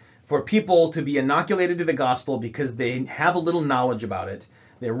thing for people to be inoculated to the gospel because they have a little knowledge about it.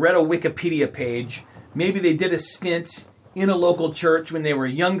 They read a Wikipedia page. Maybe they did a stint in a local church when they were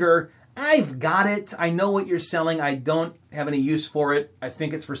younger. I've got it. I know what you're selling. I don't have any use for it. I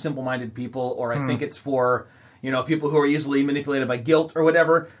think it's for simple-minded people, or I think it's for, people who are easily manipulated by guilt or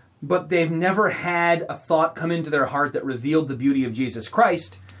whatever. But they've never had a thought come into their heart that revealed the beauty of Jesus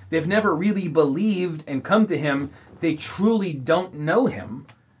Christ. They've never really believed and come to him. They truly don't know him.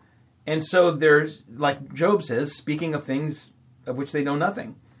 And so there's, like Job says, speaking of things of which they know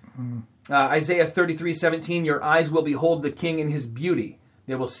nothing. Isaiah 33:17, your eyes will behold the king in his beauty.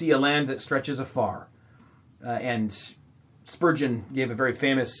 They will see a land that stretches afar. And Spurgeon gave a very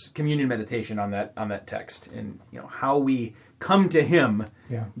famous communion meditation on that text. And how we come to him,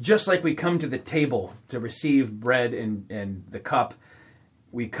 just like we come to the table to receive bread and the cup.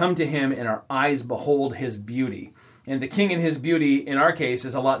 We come to him and our eyes behold his beauty. And the king in his beauty, in our case,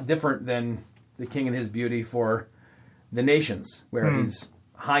 is a lot different than the king in his beauty for the nations, where he's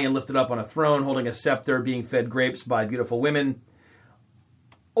high and lifted up on a throne, holding a scepter, being fed grapes by beautiful women.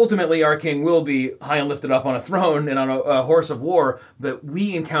 Ultimately, our king will be high and lifted up on a throne and on a horse of war, but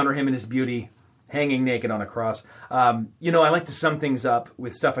we encounter him in his beauty, hanging naked on a cross. I like to sum things up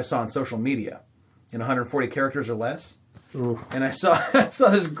with stuff I saw on social media, in 140 characters or less. Ooh. And I saw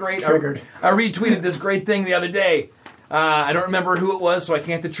this great... Triggered. I retweeted this great thing the other day. I don't remember who it was, so I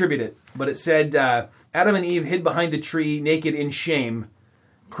can't attribute it. But it said, Adam and Eve hid behind the tree, naked in shame.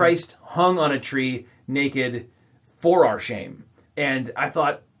 Christ hung on a tree, naked for our shame. And I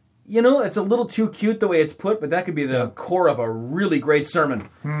thought, it's a little too cute the way it's put, but that could be the core of a really great sermon.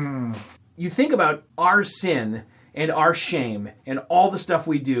 You think about our sin and our shame and all the stuff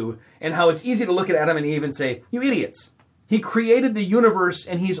we do, and how it's easy to look at Adam and Eve and say, you idiots. He created the universe,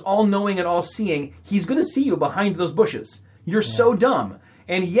 and he's all-knowing and all-seeing. He's going to see you behind those bushes. You're so dumb.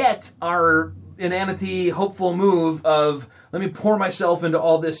 And yet, our inanity, hopeful move of, let me pour myself into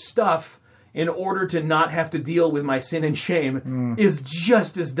all this stuff in order to not have to deal with my sin and shame, is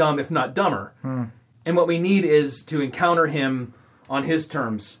just as dumb, if not dumber. And what we need is to encounter him on his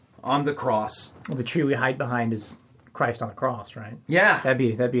terms, on the cross. Well, the tree we hide behind is Christ on the cross, right? Yeah. That'd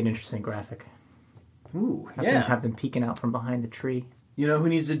be an interesting graphic. Ooh, Have them peeking out from behind the tree. You know who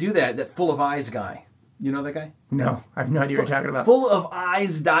needs to do that? That Full of Eyes guy. You know that guy? No, I have no idea what you're talking about.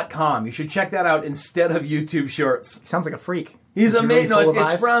 Fullofeyes.com. You should check that out instead of YouTube Shorts. He sounds like a freak. He's amazing. Really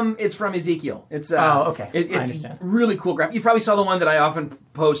it's from Ezekiel. It's okay. It's I understand. Really cool graphic. You probably saw the one that I often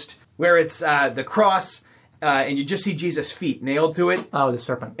post where it's the cross and you just see Jesus' feet nailed to it. Oh, the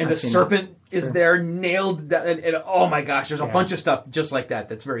serpent. And the serpent is there nailed down, and oh my gosh, there's a bunch of stuff just like that.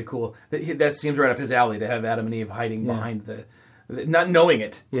 That's very cool. That seems right up his alley to have Adam and Eve hiding behind the not knowing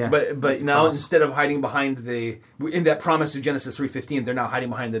it. Yeah. But now instead of hiding behind in that promise of Genesis 3:15, they're now hiding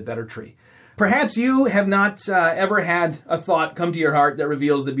behind the better tree. Perhaps you have not ever had a thought come to your heart that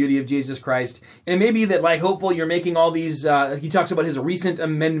reveals the beauty of Jesus Christ. And it may be that, like Hopeful, you're making all these, he talks about his recent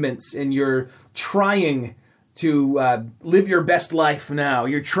amendments, and you're trying to live your best life now.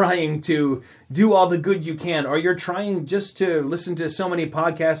 You're trying to do all the good you can, or you're trying just to listen to so many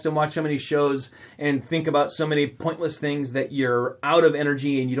podcasts and watch so many shows and think about so many pointless things that you're out of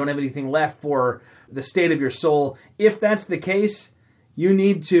energy and you don't have anything left for the state of your soul. If that's the case, you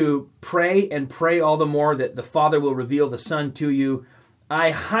need to pray, and pray all the more that the Father will reveal the Son to you.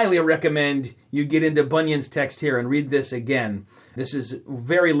 I highly recommend you get into Bunyan's text here and read this again. This is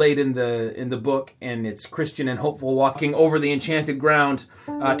very late in the book, and it's Christian and Hopeful walking over the enchanted ground,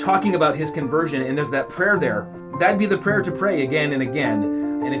 talking about his conversion, and there's that prayer there. That'd be the prayer to pray again and again.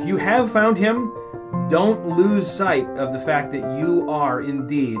 And if you have found him, don't lose sight of the fact that you are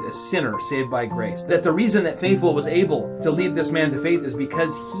indeed a sinner saved by grace. That the reason that Faithful was able to lead this man to faith is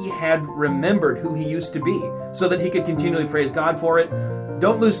because he had remembered who he used to be, so that he could continually praise God for it.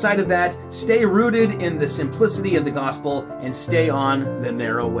 Don't lose sight of that. Stay rooted in the simplicity of the gospel and stay on the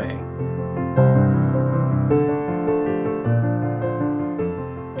narrow way.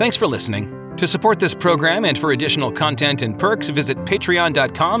 Thanks for listening. To support this program and for additional content and perks, visit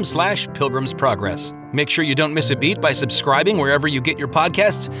patreon.com/pilgrimsprogress. Make sure you don't miss a beat by subscribing wherever you get your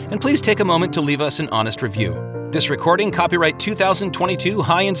podcasts, and please take a moment to leave us an honest review. This recording, copyright 2022,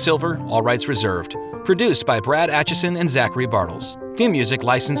 High and Silver, all rights reserved. Produced by Brad Atchison and Zachary Bartles. Theme music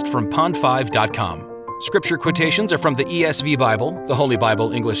licensed from pond5.com. Scripture quotations are from the ESV Bible, the Holy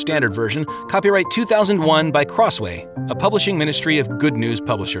Bible English Standard Version, copyright 2001 by Crossway, a publishing ministry of Good News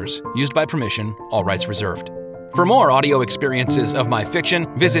Publishers. Used by permission, all rights reserved. For more audio experiences of my fiction,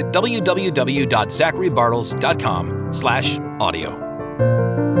 visit www.zacharybartles.com/audio.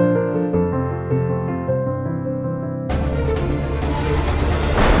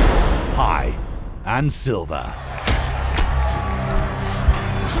 High and Silver.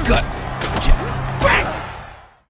 Gut.